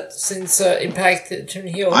all that since Impact turned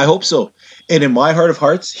heel? I hope so. And in my heart of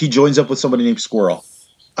hearts, he joins up with somebody named Squirrel.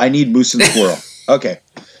 I need Moose and Squirrel. Okay.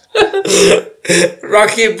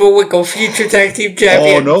 Rocky and Bullwinkle, future tag team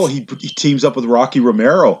champions. Oh no, he teams up with Rocky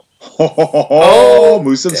Romero.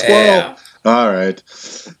 Moose and damn. Squirrel. All right.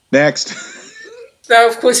 Next. Now,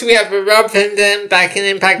 of course, we have Rob Van Dam back in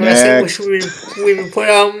Impact Wrestling, which we put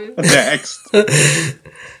on. Next.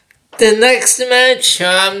 The next match,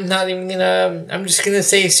 I'm just gonna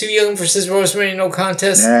say Su Yung versus Rosemary, no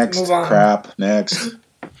contest. Next. Move on. Crap. Next.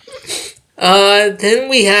 Then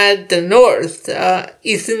we had the North,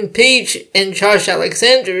 Ethan Page and Josh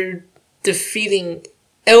Alexander defeating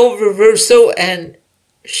El Reverso and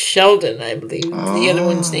Sheldon, I believe the other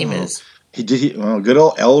one's name is. Good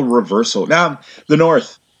old El Reverso. Now, the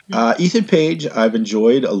North. Ethan Page, I've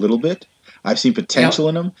enjoyed a little bit. I've seen potential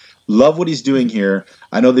in him. Love what he's doing here.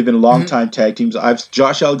 I know they've been long-time tag teams.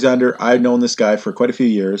 Josh Alexander, I've known this guy for quite a few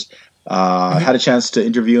years. Had a chance to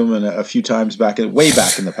interview him a few times way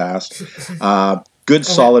back in the past. Good,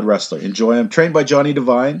 solid wrestler. Enjoy him. Trained by Johnny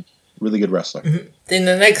Devine. Really good wrestler. Then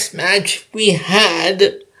the next match, we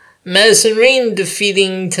had Madison Rayne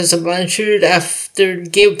defeating Tessa Blanchard after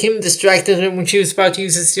Gail Kim distracted her when she was about to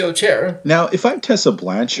use a steel chair. Now, if I'm Tessa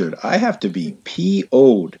Blanchard, I have to be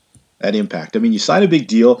PO'd at Impact. I mean, you sign a big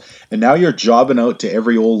deal, and now you're jobbing out to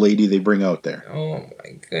every old lady they bring out there. Oh,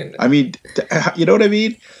 my goodness. I mean, you know what I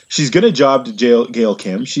mean? She's going to job to Gail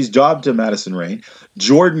Kim. She's jobbed to Madison Rayne.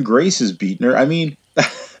 Jordan Grace has beaten her. I mean,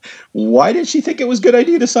 why did she think it was a good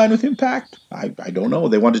idea to sign with Impact? I don't know.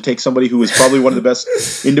 They wanted to take somebody who was probably one of the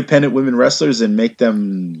best independent women wrestlers and make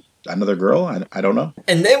them another girl? I don't know.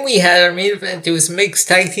 And then we had our main event. It was a mixed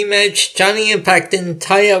tag team match. Johnny Impact and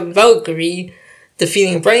Taya Valkyrie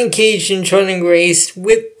defeating Brian Cage and Jordan Grace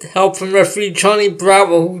with help from referee Johnny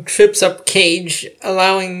Bravo, who trips up Cage,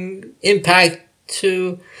 allowing Impact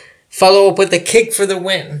to follow up with a kick for the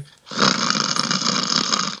win.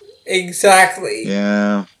 Exactly.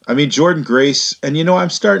 Yeah. I mean, Jordan Grace, and I'm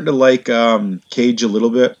starting to like Cage a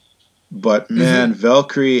little bit, but man,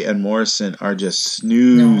 Valkyrie and Morrison are just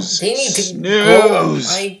snooze. No, they need to snooze. go.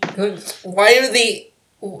 My goodness. Why are they...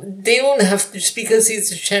 They don't have to, just because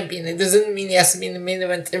he's a champion. It doesn't mean he has to be in the main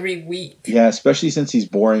event every week. Yeah, especially since he's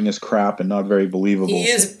boring as crap and not very believable. He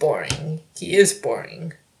is boring.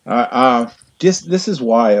 This is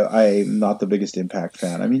why I'm not the biggest Impact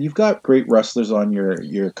fan. I mean, you've got great wrestlers on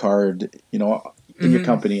your card, in your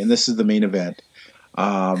company, and this is the main event.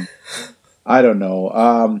 I don't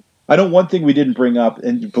know. I know one thing we didn't bring up,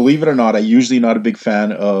 and believe it or not, I'm usually not a big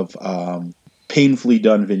fan of painfully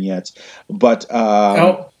done vignettes, but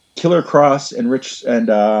Killer Cross and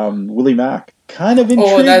Willie Mack kind of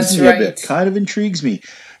intrigues me a bit. Kind of intrigues me.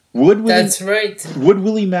 Would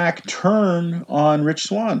Willie Mack turn on Rich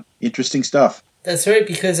Swann? Interesting stuff. That's right,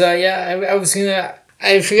 because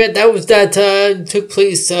I forget that took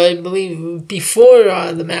place, I believe,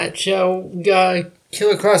 before the match.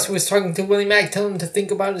 Killer Cross was talking to Willie Mack, telling him to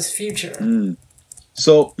think about his future.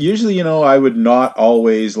 So usually, I would not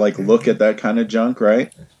always look at that kind of junk, right?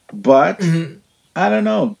 But I don't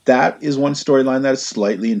know. That is one storyline that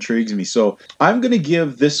slightly intrigues me. So I'm going to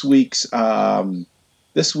give this week's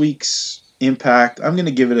Impact, I'm going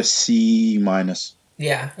to give it a C-.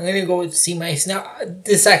 Yeah, I'm going to go with C-. Now,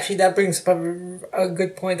 that brings up a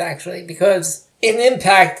good point, actually, because in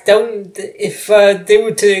Impact, if they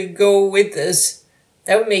were to go with this,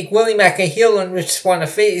 that would make Willie Mack a heel and Rich Swann a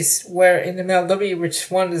face, where in MLW, Rich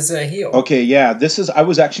Swann is a heel. Okay, yeah, I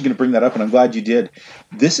was actually going to bring that up, and I'm glad you did.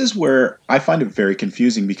 This is where I find it very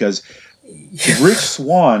confusing, because Rich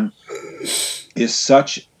Swann is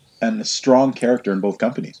such a strong character in both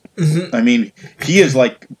companies. I mean, he is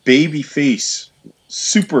like baby face,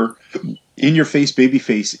 super in-your-face baby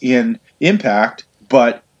face in Impact,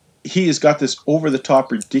 but he has got this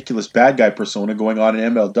over-the-top, ridiculous bad guy persona going on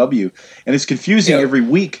in MLW, and it's confusing every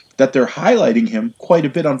week that they're highlighting him quite a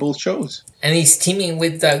bit on both shows. And he's teaming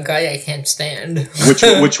with the guy I can't stand.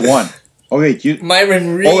 Which one? Okay, you.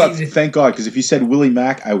 Myron Reed. Oh, thank God, because if you said Willie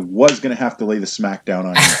Mack, I was going to have to lay the smack down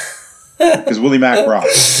on you. Because Willie Mack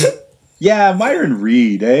rocks. Yeah, Myron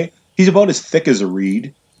Reed, eh? He's about as thick as a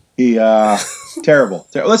reed. He, terrible.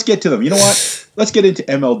 Let's get to them. You know what? Let's get into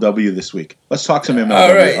MLW this week. Let's talk some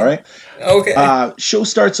MLW, all right? Okay. Show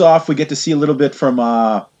starts off. We get to see a little bit from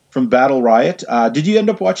Battle Riot. Did you end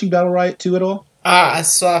up watching Battle Riot 2 at all? I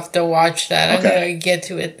still have to watch that. I'm going to get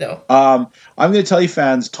to it, though. I'm going to tell you,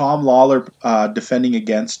 fans, Tom Lawler defending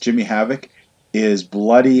against Jimmy Havoc is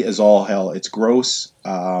bloody as all hell. It's gross.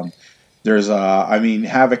 Havoc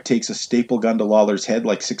takes a staple gun to Lawler's head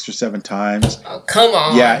like 6 or 7 times. Oh, come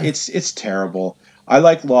on. Yeah, it's terrible. I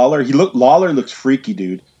like Lawler. Lawler looks freaky,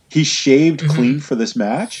 dude. He shaved clean for this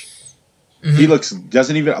match. Mm-hmm. He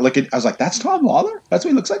doesn't even look. I was like, that's Tom Lawler. That's what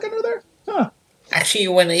he looks like under there. Huh. Actually,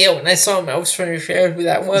 when I saw him, I was trying to share who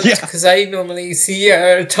that was because I normally see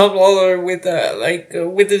Tom Lawler with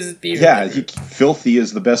his beard. Yeah, filthy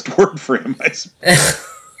is the best word for him.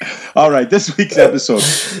 All right, this week's episode,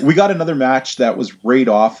 we got another match that was right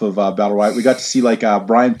off of Battle Riot. We got to see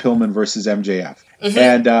Brian Pillman versus MJF,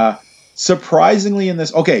 and surprisingly in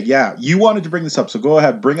this, you wanted to bring this up, so go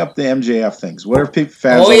ahead, bring up the MJF things. What are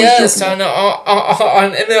fans? Oh yes, on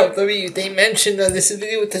MLW they mentioned this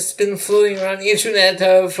video that's been floating around the internet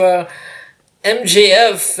of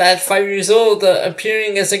MJF at 5 years old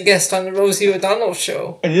appearing as a guest on the Rosie O'Donnell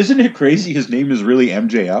show. And isn't it crazy? His name is really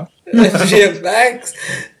MJF. MJF Max.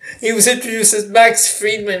 He was introduced as Max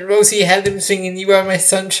Friedman. Rosie had him singing "You Are My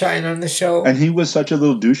Sunshine" on the show. And he was such a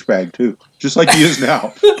little douchebag, too. Just like he is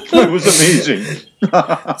now. It was amazing.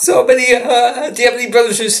 So many, do you have any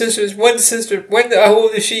brothers or sisters? One sister. How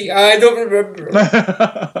old is she? I don't remember.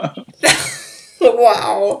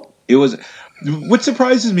 Wow. It was... What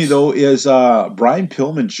surprises me, though, is Brian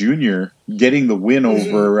Pillman Jr. getting the win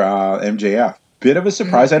over MJF. Bit of a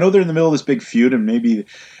surprise. I know they're in the middle of this big feud, and maybe...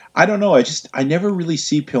 I don't know. I never really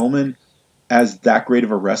see Pillman as that great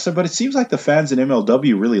of a wrestler, but it seems like the fans in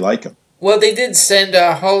MLW really like him. Well, they did send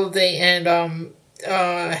Holiday and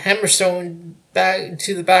Hammerstone back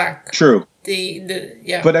to the back. True.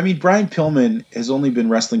 Yeah. But, Brian Pillman has only been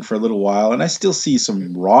wrestling for a little while, and I still see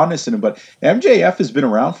some rawness in him, but MJF has been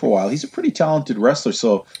around for a while. He's a pretty talented wrestler,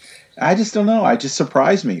 so I just don't know. It just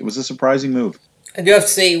surprised me. It was a surprising move. I do have to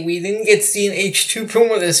say, we didn't get to see an H2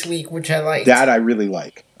 promo this week, which I liked. That I really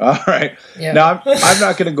like. All right. Yeah. Now, I'm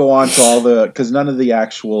not going to go on to because none of the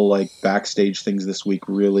actual backstage things this week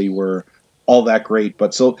really were all that great.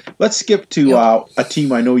 But so let's skip to a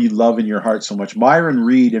team I know you love in your heart so much. Myron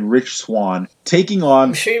Reed and Rich Swann taking on...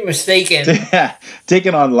 I'm sure you're mistaken.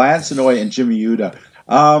 Taking on Lance Anoa'i and Jimmy Uda.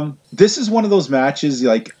 This is one of those matches,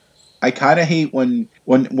 I kind of hate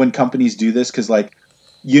when companies do this because, Lance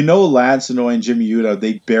Anoa'i and Jimmy Uda,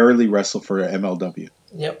 they barely wrestle for MLW.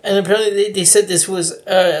 Yep, and apparently they said this was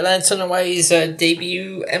Lance Anoa'i's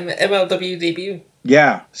debut, MLW debut.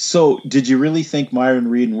 Yeah, so did you really think Myron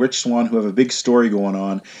Reed and Rich Swann, who have a big story going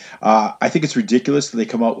on, I think it's ridiculous that they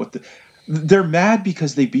come out with they're mad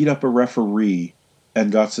because they beat up a referee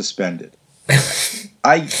and got suspended. Okay.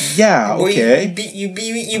 Well, you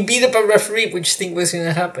beat up a referee, which think was going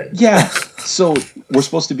to happen. Yeah, so we're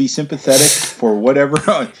supposed to be sympathetic for whatever.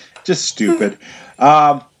 Just stupid.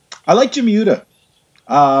 I like Jimmy Uda.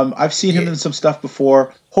 I've seen him in some stuff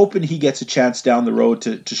before, hoping he gets a chance down the road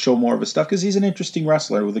to show more of his stuff because he's an interesting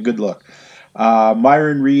wrestler with a good look.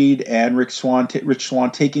 Myron Reed and Rich Swann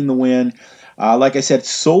taking the win. Like I said,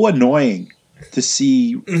 so annoying to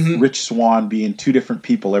see Rich Swann being two different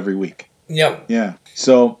people every week. Yep. Yeah.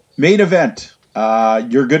 So, main event.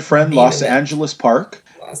 Your good friend, Los Angeles Park.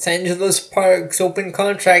 Los Angeles Park's open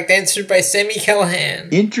contract answered by Sami Callihan.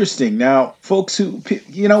 Interesting. Now, folks who,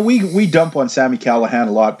 we dump on Sami Callihan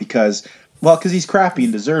a lot because he's crappy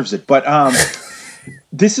and deserves it. But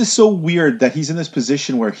this is so weird that he's in this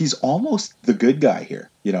position where he's almost the good guy here,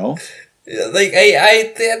 I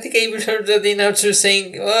think I even heard the announcer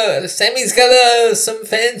saying, Sammy's got some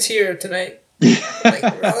fans here tonight.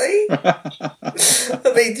 Really?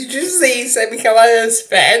 Did you say Sami Callihan has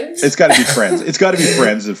fans? It's got to be friends. It's got to be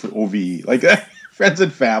friends of OVE, friends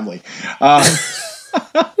and family.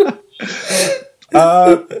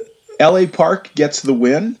 LA Park gets the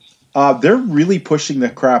win. They're really pushing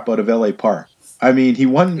the crap out of LA Park. He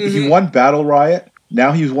won Battle Riot.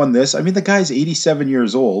 Now he's won this. The guy's 87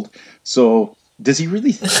 years old. So do you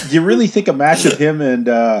really think a match of him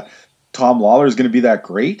and Tom Lawler is going to be that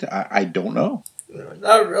great? I don't know.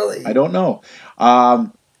 Not really. I don't know.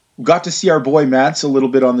 Got to see our boy Mance a little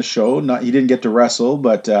bit on the show. He didn't get to wrestle,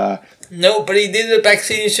 but... No, but he did a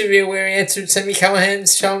backstage interview where he answered Sami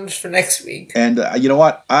Callihan's challenge for next week. And you know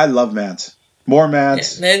what? I love Mance. More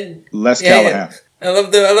Mance, And then less yeah, Callahan. I love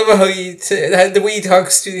how the way he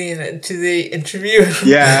talks to the interviewer.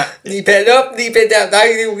 Yeah. Knee pad up, knee pad down. Now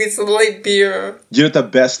you get some light beer. Do you know what the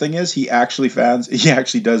best thing is? He actually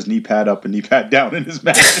does knee pad up and knee pad down in his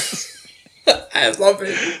matches. I love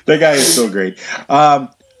it. That guy is so great.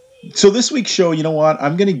 So this week's show, you know what?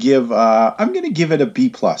 I'm gonna give it a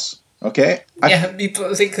B+. Okay.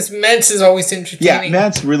 Because Mance is always entertaining. Yeah,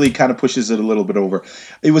 Mance really kind of pushes it a little bit over.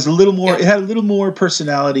 It was a little more. Yeah. It had a little more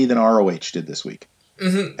personality than ROH did this week.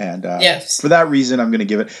 Mm-hmm. And yes. For that reason, I'm going to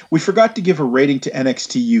give it. We forgot to give a rating to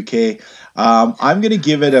NXT UK. I'm going to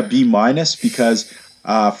give it a B- because,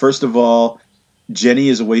 first of all, Jenny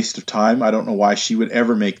is a waste of time. I don't know why she would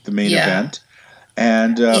ever make the main event.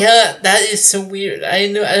 And that is so weird.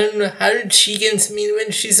 I don't know how did she get into main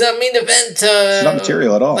event. She's not main event. She's not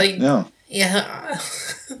material at all. No. Yeah.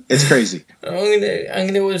 It's crazy. I'm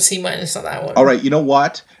gonna go C- on that one. All right. You know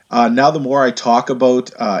what? Now the more I talk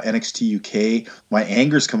about NXT UK, my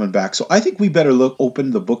anger's coming back. So I think we better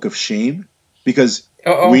open the Book of Shame because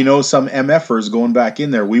we know some MFers going back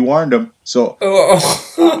in there. We warned them. So do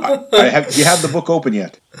you have the book open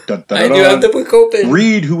yet? Dun, dun, dun, I do have the book open.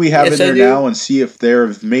 Read who we have in there now and see if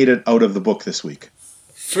they've made it out of the book this week.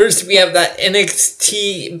 First, we have that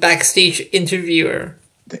NXT backstage interviewer.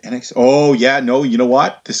 The NXT. Oh yeah, no. You know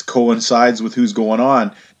what? This coincides with who's going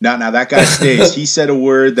on. Now that guy stays. He said a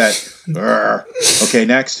word that. Okay,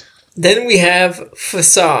 next. Then we have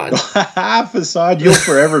Facade. Facade, you'll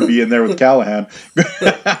forever be in there with Callahan. But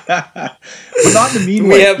not in the mean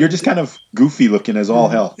way. You're just kind of goofy looking as all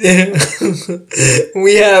hell. We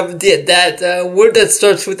have that word that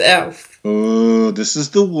starts with F. Oh, this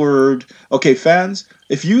is the word. Okay, fans,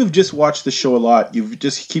 if you have just watched the show a lot, you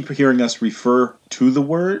just keep hearing us refer to the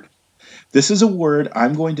word. This is a word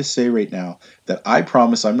I'm going to say right now that I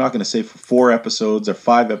promise I'm not going to say for 4 episodes or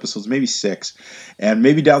 5 episodes, maybe 6. And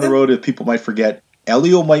maybe down the road, if people might forget,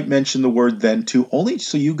 Elio might mention the word then too, only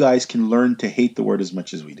so you guys can learn to hate the word as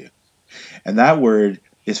much as we do. And that word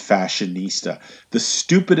is fashionista. The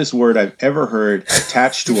stupidest word I've ever heard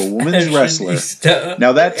attached to a woman's wrestler.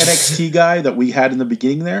 Now that NXT guy that we had in the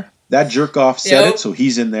beginning there, that jerk off said it, so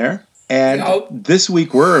he's in there. And this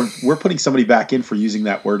week we're putting somebody back in for using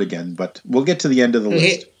that word again, but we'll get to the end of the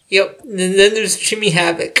list. Yep. And then there's Jimmy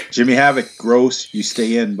Havoc. Jimmy Havoc, gross. You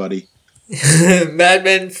stay in, buddy.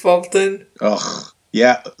 Madman Fulton. Ugh.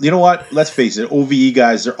 Yeah. You know what? Let's face it. OVE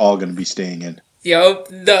guys, they're all going to be staying in. Yep.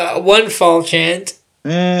 The one fall chant.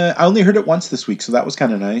 I only heard it once this week, so that was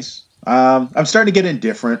kind of nice. I'm starting to get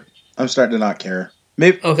indifferent. I'm starting to not care.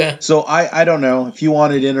 Maybe. Okay. So I don't know if you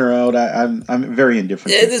want it in or out. I'm very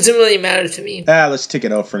indifferent. It doesn't really matter to me. Let's take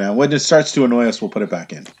it out for now. When it starts to annoy us, we'll put it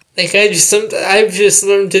back in. Like I've just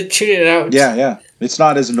learned to tune it out. Yeah. It's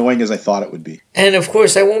not as annoying as I thought it would be. And of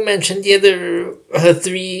course, I won't mention the other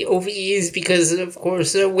 3 OVEs because, of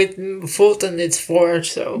course, with Fulton it's 4.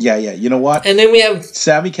 So yeah. You know what? And then we have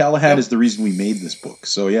Sami Callihan is the reason we made this book.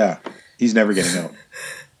 So yeah, he's never getting out.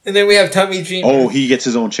 And then we have Tommy Dreamer. Oh, he gets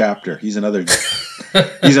his own chapter. He's another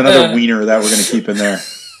wiener that we're going to keep in there.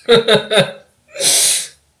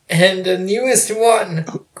 And the newest one,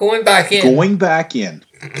 going back in. Going back in.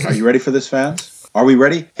 Are you ready for this, fans? Are we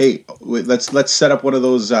ready? Hey, let's set up one of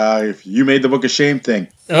those if you made the Book of Shame thing.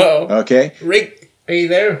 Uh-oh. Okay. Rick, are you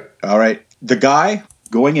there? All right. The guy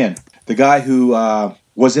going in. The guy who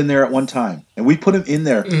was in there at one time. And we put him in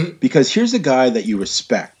there because here's a guy that you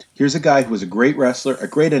respect. Here's a guy who is a great wrestler, a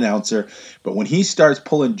great announcer, but when he starts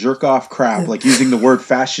pulling jerk-off crap, like using the word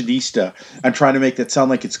fashionista, and trying to make that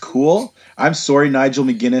sound like it's cool, I'm sorry, Nigel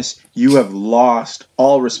McGuinness, you have lost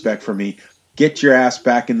all respect for me. Get your ass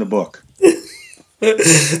back in the book. Nigel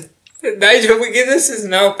McGuinness is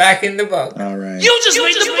now back in the book. All right. You just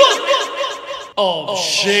made the book! Oh,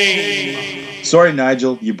 shame. Sorry,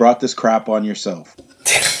 Nigel, you brought this crap on yourself.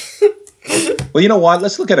 Well, you know what?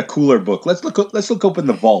 Let's look at a cooler book. Let's look open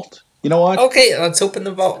the vault. You know what? Okay, let's open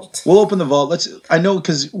the vault. We'll open the vault. I know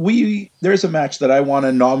because there's a match that I want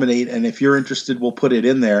to nominate, and if you're interested, we'll put it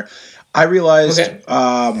in there. I realized. Okay.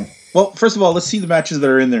 Well, first of all, let's see the matches that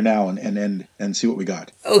are in there now, and see what we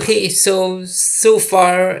got. Okay, so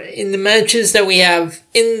far in the matches that we have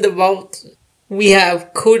in the vault, we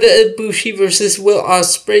have Kota Ibushi versus Will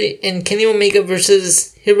Ospreay and Kenny Omega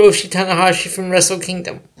versus Hiroshi Tanahashi from Wrestle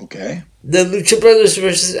Kingdom. Okay. The Lucha Brothers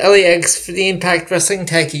versus LAX for the Impact Wrestling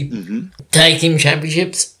Tag Team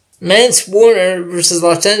Championships. Mance Warner versus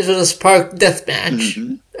Los Angeles Park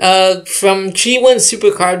Deathmatch. From G1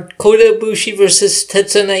 Supercard, Kota Ibushi versus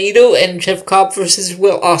Tetsuya Naito and Jeff Cobb versus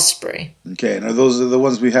Will Ospreay. Okay, now those are the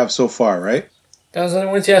ones we have so far, right? Those are the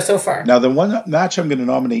ones you have so far. Now, the one match I'm going to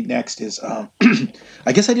nominate next is, I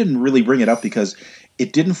guess I didn't really bring it up because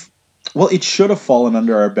it didn't, well, it should have fallen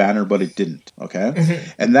under our banner, but it didn't, okay?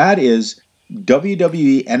 Mm-hmm. And that is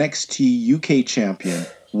WWE NXT UK champion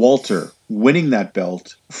Walter winning that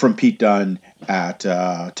belt from Pete Dunne at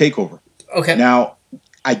TakeOver. Okay. Now,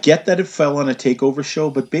 I get that it fell on a TakeOver show,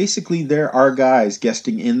 but basically there are guys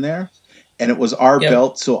guesting in there. And it was our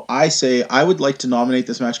belt, so I say I would like to nominate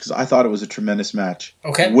this match because I thought it was a tremendous match.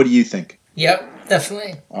 Okay. What do you think? Yep,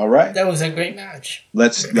 definitely. All right. That was a great match.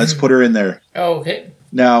 Let's put her in there. Oh, okay.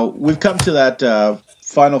 Now, we've come to that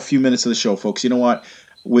final few minutes of the show, folks. You know what?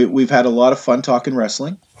 We've had a lot of fun talking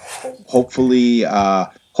wrestling. Hopefully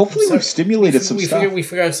we've stimulated some stuff. We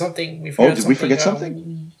forgot something. Did we forget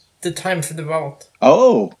something? The time for the belt.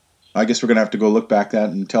 Oh, I guess we're going to have to go look back that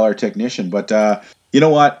and tell our technician. But you know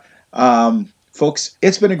what? Folks,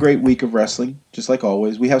 it's been a great week of wrestling, just like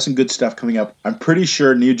always. We have some good stuff coming up. I'm pretty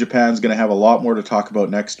sure New Japan's going to have a lot more to talk about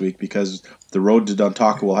next week because the Road to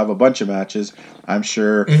Dontaku will have a bunch of matches, I'm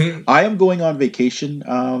sure. Mm-hmm. I am going on vacation,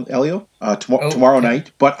 Elio, tomorrow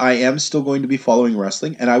night, but I am still going to be following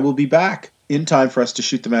wrestling, and I will be back in time for us to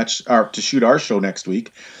shoot the match, or to shoot our show next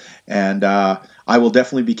week. And I will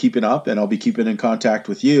definitely be keeping up, and I'll be keeping in contact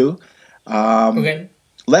with you. Okay.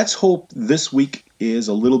 Let's hope this week is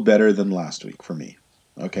a little better than last week for me.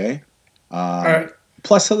 Okay? All right.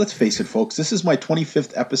 Plus, let's face it, folks. This is my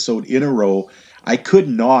 25th episode in a row. I could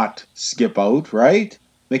not skip out, right?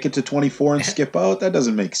 Make it to 24 and skip out? That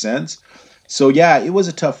doesn't make sense. So, yeah, it was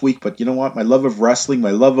a tough week. But you know what? My love of wrestling,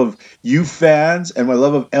 my love of you fans, and my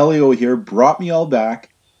love of Elio here brought me all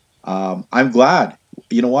back. I'm glad.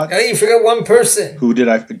 You know what? Oh, you forgot one person. Who did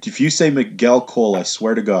I? If you say Miguel Cole, I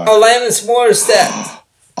swear to God. Alanis Morissette.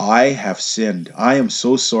 I have sinned. I am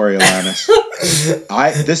so sorry, Alanis.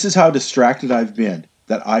 This is how distracted I've been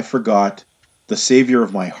that I forgot the savior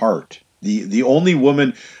of my heart. The only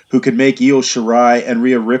woman who could make Io Shirai and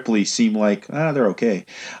Rhea Ripley seem like, they're okay.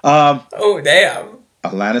 Oh, damn.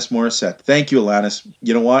 Alanis Morissette. Thank you, Alanis.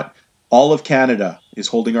 You know what? All of Canada is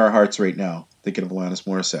holding our hearts right now, thinking of Alanis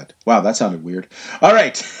Morissette. Wow, that sounded weird. All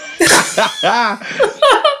right.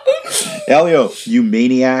 Elio, you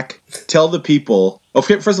maniac. Tell the people.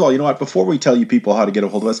 Okay, first of all, you know what? Before we tell you people how to get a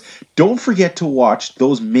hold of us, don't forget to watch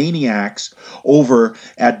those maniacs over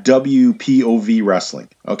at WPOV Wrestling.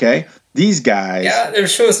 Okay? These guys. Yeah, their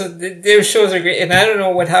shows are great. And I don't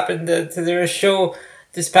know what happened to their show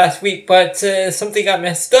this past week, but something got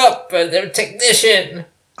messed up. Their technician.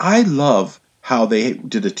 I love how they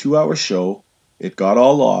did a 2-hour show. It got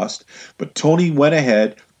all lost. But Tony went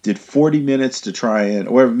ahead, did 40 minutes to try and,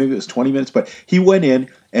 or maybe it was 20 minutes, but he went in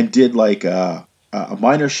and did like a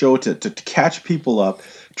minor show to catch people up,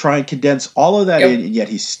 try and condense all of that in, and yet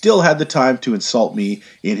he still had the time to insult me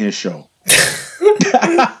in his show.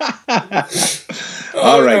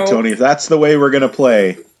 All right, Tony, if that's the way we're going to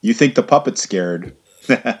play, you think the puppet's scared.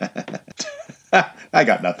 I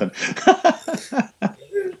got nothing.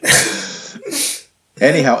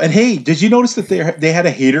 Anyhow, and hey, did you notice that they had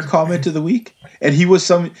a hater comment of the week? And he was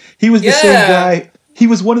the same guy. He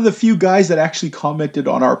was one of the few guys that actually commented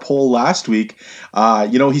on our poll last week.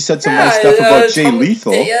 He said some nice stuff about Jay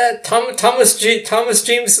Lethal. Yeah, Thomas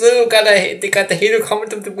James Little got the hater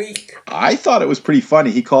comment of the week. I thought it was pretty funny.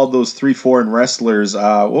 He called those 3 foreign wrestlers,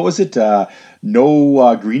 what was it?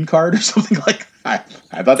 No green card or something like that.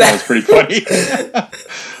 I thought that was pretty funny.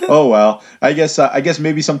 Oh well, I guess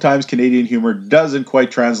maybe sometimes Canadian humor doesn't quite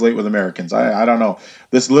translate with Americans. I don't know.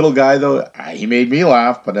 This little guy though, he made me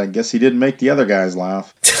laugh, but I guess he didn't make the other guys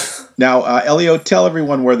laugh. Now, Elio, tell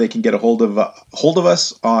everyone where they can get a hold of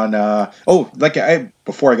us on.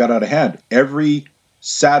 Before I got out of hand, every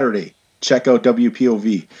Saturday, check out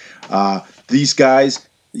WPOV. These guys,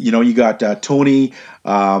 you got Tony,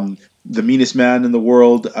 the meanest man in the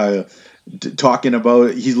world. Talking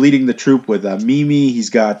about, he's leading the troop with Mimi. He's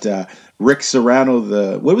got Rick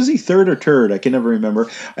Serrano. What was he, third or turd? I can never remember.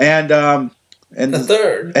 And the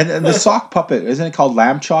third, and the sock puppet, isn't it called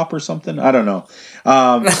Lamb Chop or something? I don't know.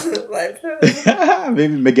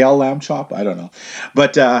 Maybe Miguel Lamb Chop. I don't know.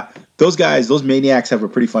 But those guys, those maniacs, have a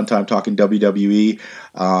pretty fun time talking WWE.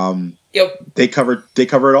 Yep. They cover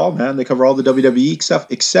it all, man. They cover all the WWE stuff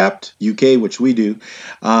except UK, which we do.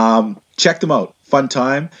 Check them out. Fun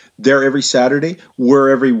time. They're every Saturday. We're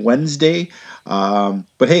every Wednesday. But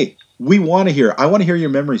hey, I want to hear your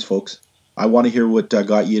memories, folks. I want to hear what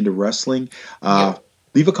got you into wrestling.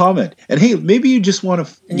 Leave a comment. And hey, maybe you just want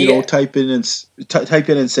to, type in and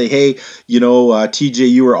say, hey, TJ,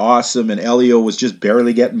 you were awesome, and Elio was just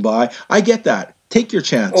barely getting by. I get that. Take your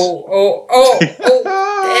chance.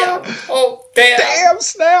 Damn. Damn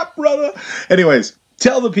snap, brother. Anyways,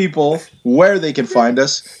 tell the people where they can find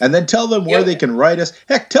us, and then tell them where they can write us.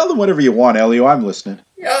 Heck, tell them whatever you want, Elio. I'm listening.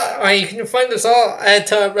 You can find us all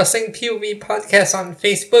at Wrestling POV Podcast on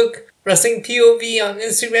Facebook, Wrestling POV on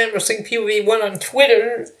Instagram, Wrestling POV1 on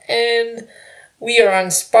Twitter, and we are on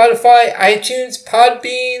Spotify, iTunes,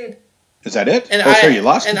 Podbean. Is that it? And you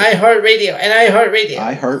lost me. iHeartRadio.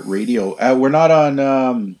 iHeartRadio. We're not on,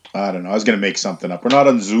 I don't know. I was going to make something up. We're not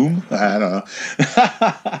on Zoom. I don't know.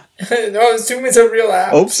 No, Zoom is a real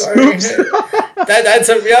app. Oops. Sorry. That's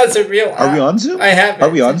a real app. Are we on Zoom? I haven't.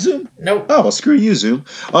 Are we on Zoom? Nope. Oh, well, screw you, Zoom.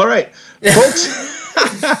 All right. Folks,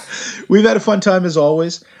 we've had a fun time as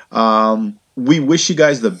always. We wish you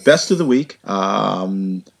guys the best of the week.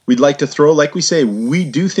 We'd like to throw, like we say, we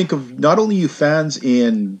do think of not only you fans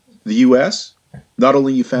in the U.S., not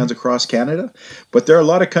only you fans across Canada, but there are a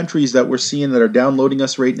lot of countries that we're seeing that are downloading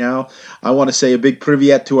us right now. I want to say a big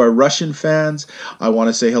privyet to our Russian fans. I want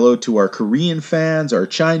to say hello to our Korean fans, our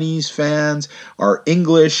Chinese fans, our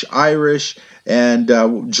English, Irish, and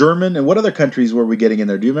German. And what other countries were we getting in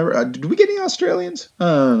there? Do you remember? Did we get any Australians? I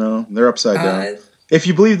don't know. They're upside down. If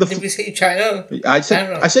you believe did we say China? I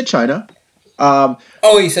said China.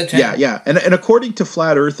 You said China. Yeah. And according to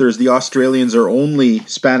Flat Earthers, the Australians are only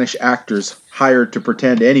Spanish actors hired to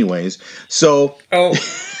pretend anyways. So,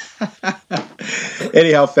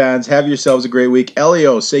 anyhow, fans, have yourselves a great week.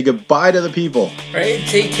 Elio, say goodbye to the people. Right,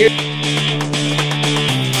 take care.